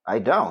 No, I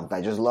don't.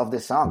 I just love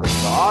this song.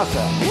 It's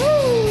awesome.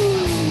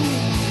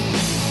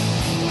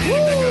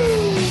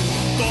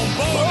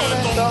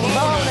 Tom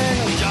Bonen,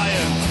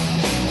 Giant.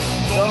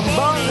 Tom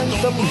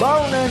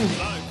Bonen.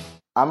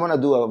 I'm gonna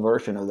do a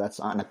version of that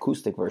song, an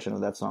acoustic version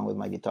of that song with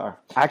my guitar.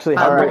 Actually,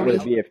 how All great right. would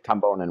it be if Tom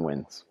Bonen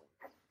wins?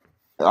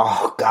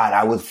 Oh God,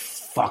 I would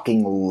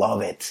fucking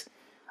love it.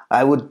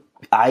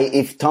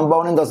 If Tom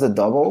Bonen does the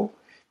double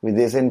with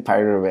this in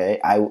Pirate Bay,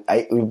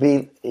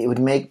 it would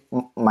make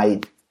my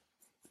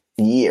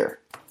year.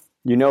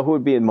 You know who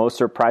would be most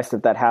surprised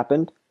if that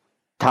happened?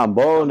 Tom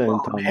Bonen.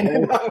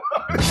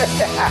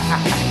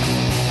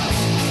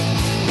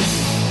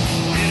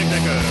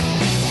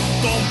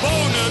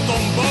 Tombone,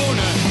 tombone,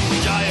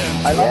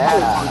 giant. I love how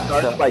Yeah. it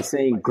starts by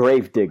saying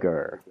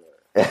gravedigger.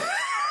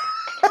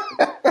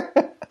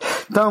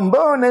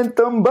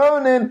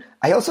 Tombonen.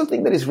 I also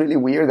think that it's really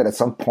weird that at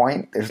some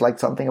point there's like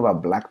something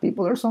about black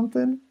people or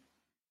something.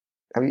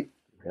 Have you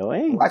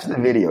Really? watched the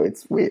video?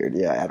 It's weird.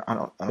 Yeah, I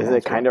don't Is know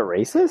it kind of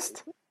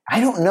racist? I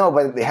don't know,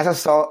 but it has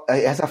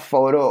a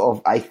photo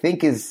of, I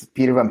think is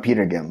Peter Van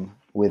Petergem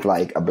with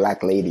like a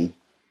black lady.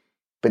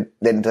 But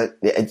then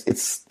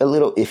it's a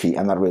little iffy.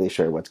 I'm not really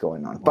sure what's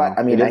going on. But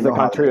I mean, it I is know the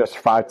how- country of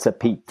Schwarze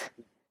Pete.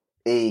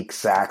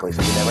 Exactly.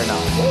 So you never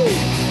know.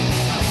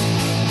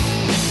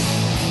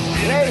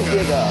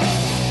 Gravedigger.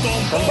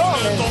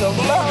 Tombone,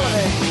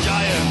 tombone,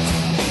 giant.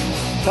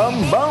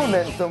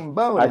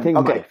 Tombone. I think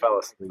Okay. Mike fell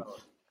asleep.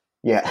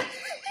 Yeah.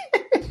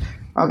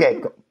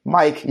 Okay,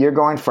 Mike, you're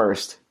going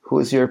first.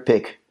 Who's your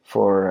pick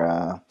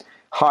for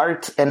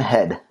heart and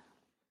head?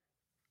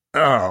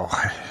 Oh,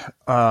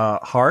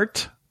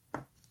 Hart,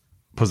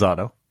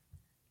 Posado,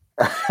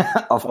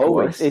 Of Oh,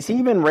 wait, course. is he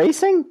even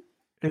racing?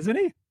 isn't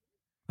he?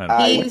 I don't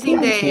know. He's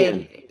in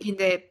think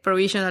the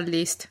provisional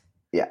list.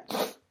 Yeah.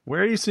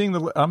 Where are you seeing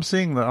the?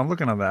 I'm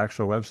looking on the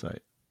actual website.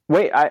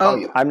 Wait,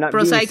 I'm not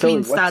Pro being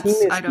Cycling silly. What Stats,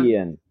 team I is don't- he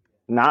in?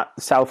 Not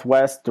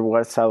Southwest or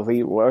West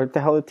Southeast. What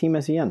the hell of team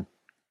is he in?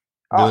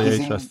 Oh, Billy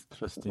he's A. in-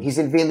 Trusty. He's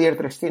in Villiers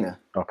Tristina.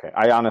 Okay,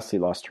 I honestly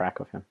lost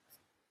track of him.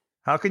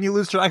 How can you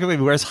lose track of him?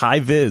 He wears high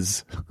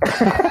vis.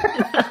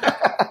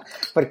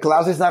 But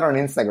Klaus is not on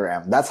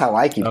Instagram. That's how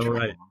I keep Oh, track.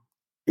 right.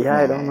 Yeah,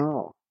 I don't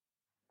know.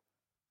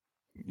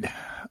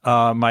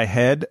 My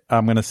head,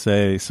 I'm gonna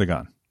say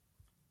Sagan.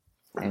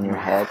 And your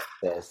head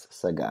says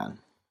Sagan.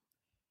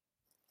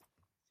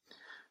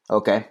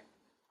 Okay.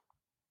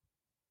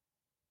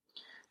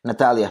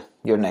 Natalia,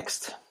 you're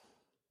next.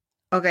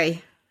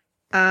 Okay.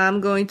 I'm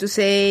going to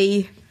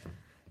say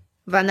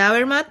Van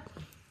Avermaet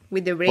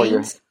with the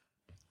reins.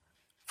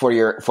 For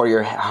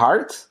your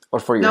heart or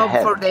for your No,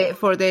 head?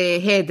 for the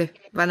head,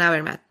 Van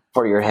Avermaet.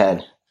 For your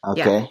head.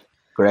 Okay.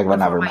 Greg Van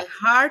For Avermaet. my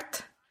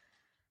heart,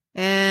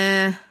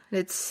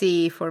 let's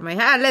see. For my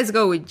heart, let's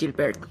go with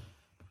Gilbert.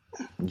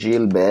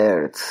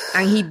 Gilbert.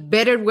 And he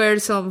better wear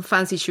some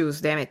fancy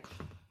shoes, damn it.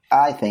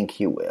 I think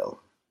he will.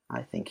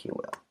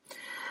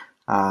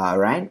 All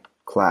right.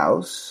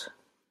 Klaus,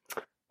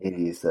 it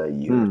is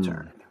your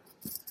turn.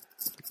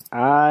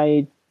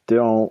 I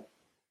don't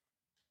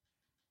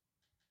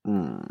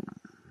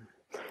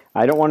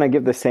want to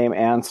give the same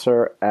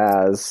answer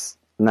as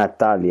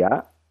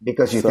Natalia.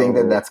 Because you think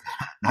that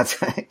that's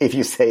if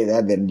you say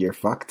that, then you're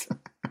fucked.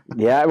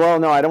 Yeah, well,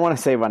 no, I don't want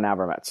to say Van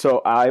Avermaet. So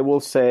I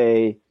will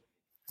say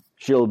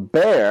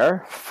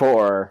Gilbert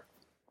for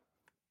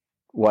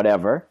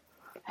whatever,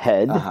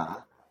 head,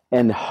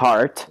 and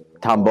heart,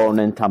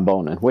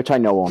 Tambonen, which I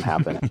know won't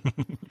happen.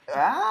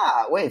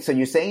 Wait, so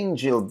you're saying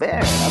Gilbert.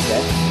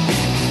 Okay.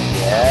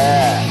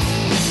 Yeah.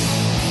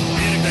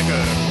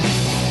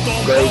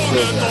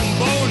 Tombone,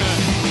 tombone,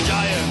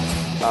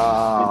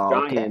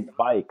 giant. Giant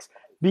bikes.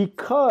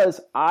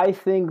 Because I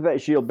think that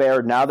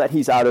Gilbert, now that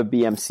he's out of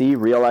BMC,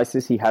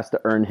 realizes he has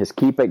to earn his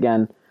keep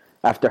again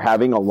after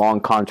having a long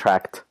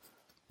contract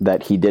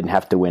that he didn't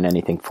have to win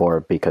anything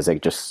for because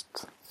it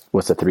just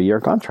was a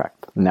 3-year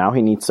contract. Now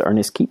he needs to earn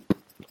his keep.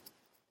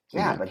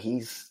 Yeah, but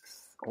he's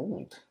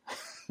old.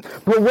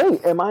 But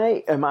wait, am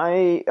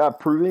I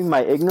proving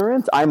my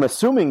ignorance? I'm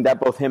assuming that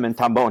both him and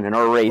Tambonen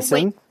are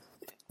racing.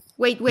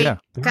 Wait. Yeah.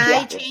 Can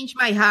I change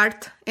my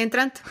heart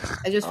entrant?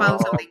 I just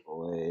found something.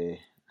 Boy.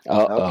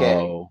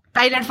 Okay.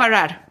 Tyler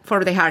Farrar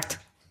for the heart.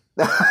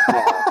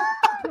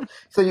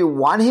 So you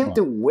want him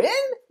to win?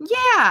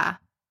 Yeah.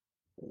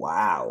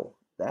 Wow.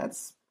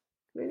 That's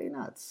really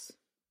nuts.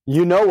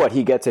 You know what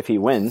he gets if he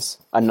wins?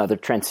 Another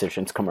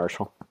Transitions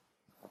commercial.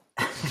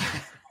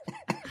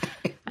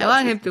 I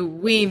want him to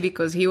win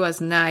because he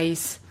was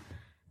nice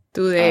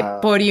to the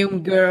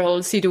podium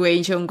girl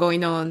situation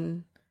going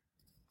on.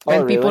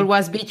 When really? people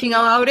was bitching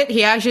about it,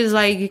 he actually is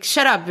like,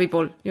 shut up,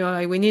 people. You know,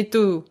 like, we need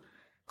to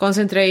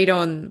concentrate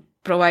on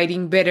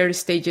providing better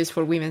stages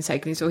for women's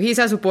cycling. So he's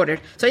a supporter.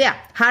 So yeah,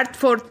 heart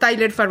for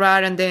Tyler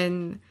Farrar and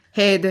then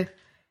head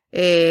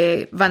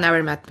Van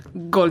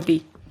Avermaet,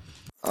 Goldie.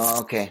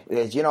 Okay.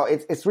 You know,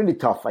 it's really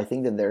tough. I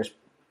think that there's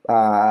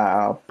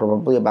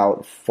probably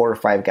about 4 or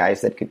 5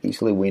 guys that could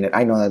easily win it.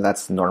 I know that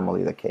that's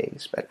normally the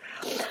case, but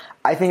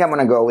I think I'm going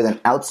to go with an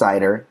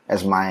outsider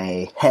as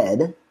my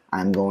head.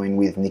 I'm going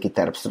with Niki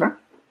Terpstra.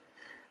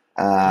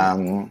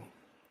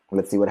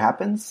 Let's see what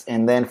happens.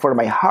 And then for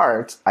my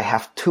heart, I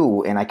have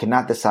 2, and I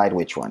cannot decide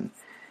which one.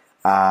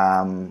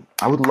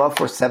 I would love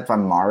for Sepp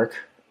van Mark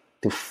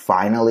to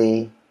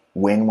finally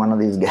win one of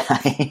these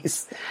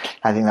guys.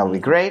 I think that would be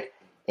great.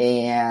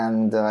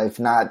 And if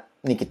not,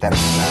 Niki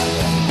Terpstra.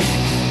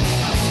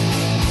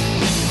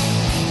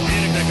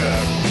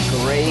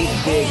 Great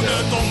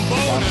digger.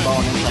 Tombone.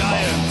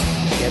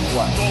 Guess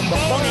what?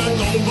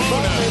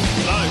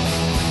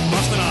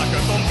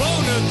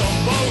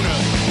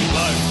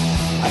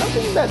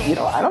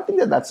 I don't think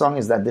that song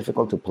is that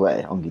difficult to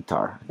play on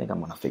guitar. I think I'm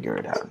gonna figure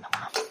it out.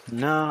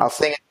 No. I'll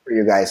sing it for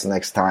you guys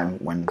next time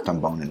when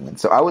Tombone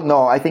wins. So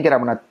I think that I'm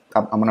gonna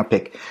I'm gonna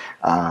pick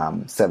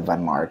Seb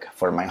Van Mark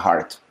for my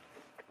heart,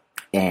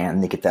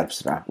 and Nicky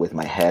Terpstra with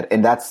my head.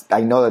 And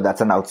I know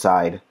that's an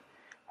outside.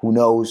 Who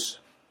knows?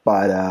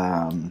 But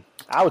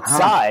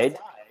outside,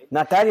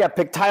 Natalia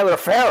picked Tyler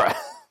Farah.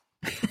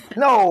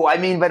 No, I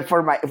mean, but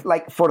for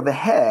the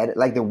head,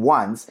 like the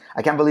ones,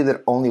 I can't believe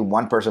that only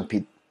one person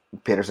picked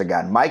Peter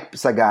Sagan. Mike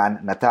Sagan,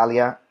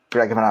 Natalia,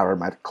 Greg Van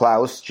Avermaet,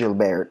 Klaus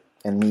Gilbert,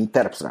 and me,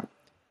 Terpstra.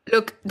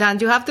 Look, Dan,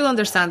 you have to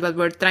understand what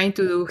we're trying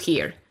to do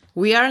here.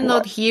 We are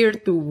not here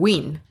to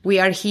win. We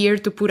are here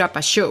to put up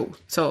a show.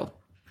 So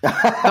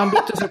don't be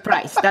too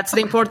surprised. That's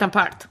the important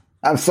part.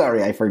 I'm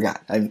sorry, I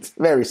forgot. I'm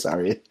very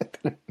sorry.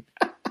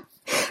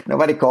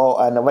 Nobody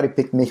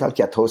picked Michal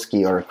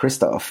Kwiatkowski or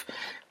Christoph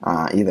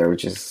either,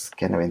 which is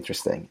kind of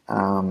interesting.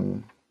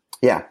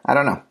 Yeah, I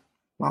don't know.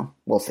 Well,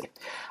 we'll see.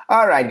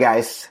 All right,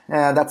 guys.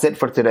 That's it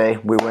for today.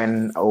 We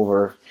went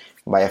over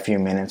by a few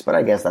minutes, but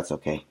I guess that's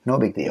okay. No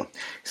big deal.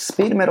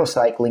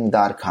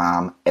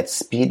 SpeedMetalCycling.com at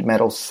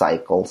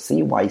SpeedMetalCycle,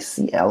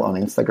 CYCL on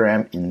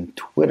Instagram and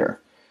Twitter.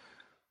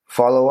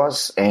 Follow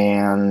us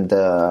and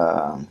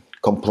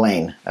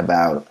complain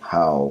about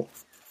how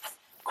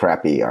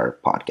crappy our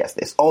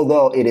podcast is.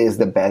 Although it is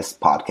the best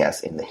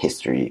podcast in the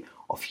history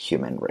of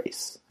human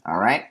race. All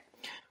right?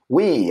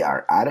 We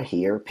are out of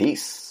here.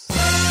 Peace.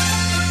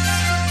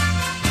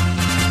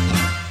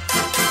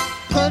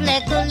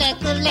 Kule kule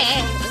kule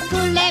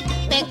kule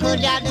pe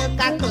kuraru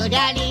ka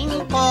kurarin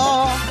ko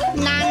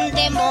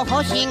nandemo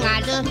hoshi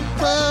garu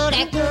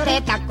kure kure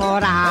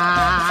takora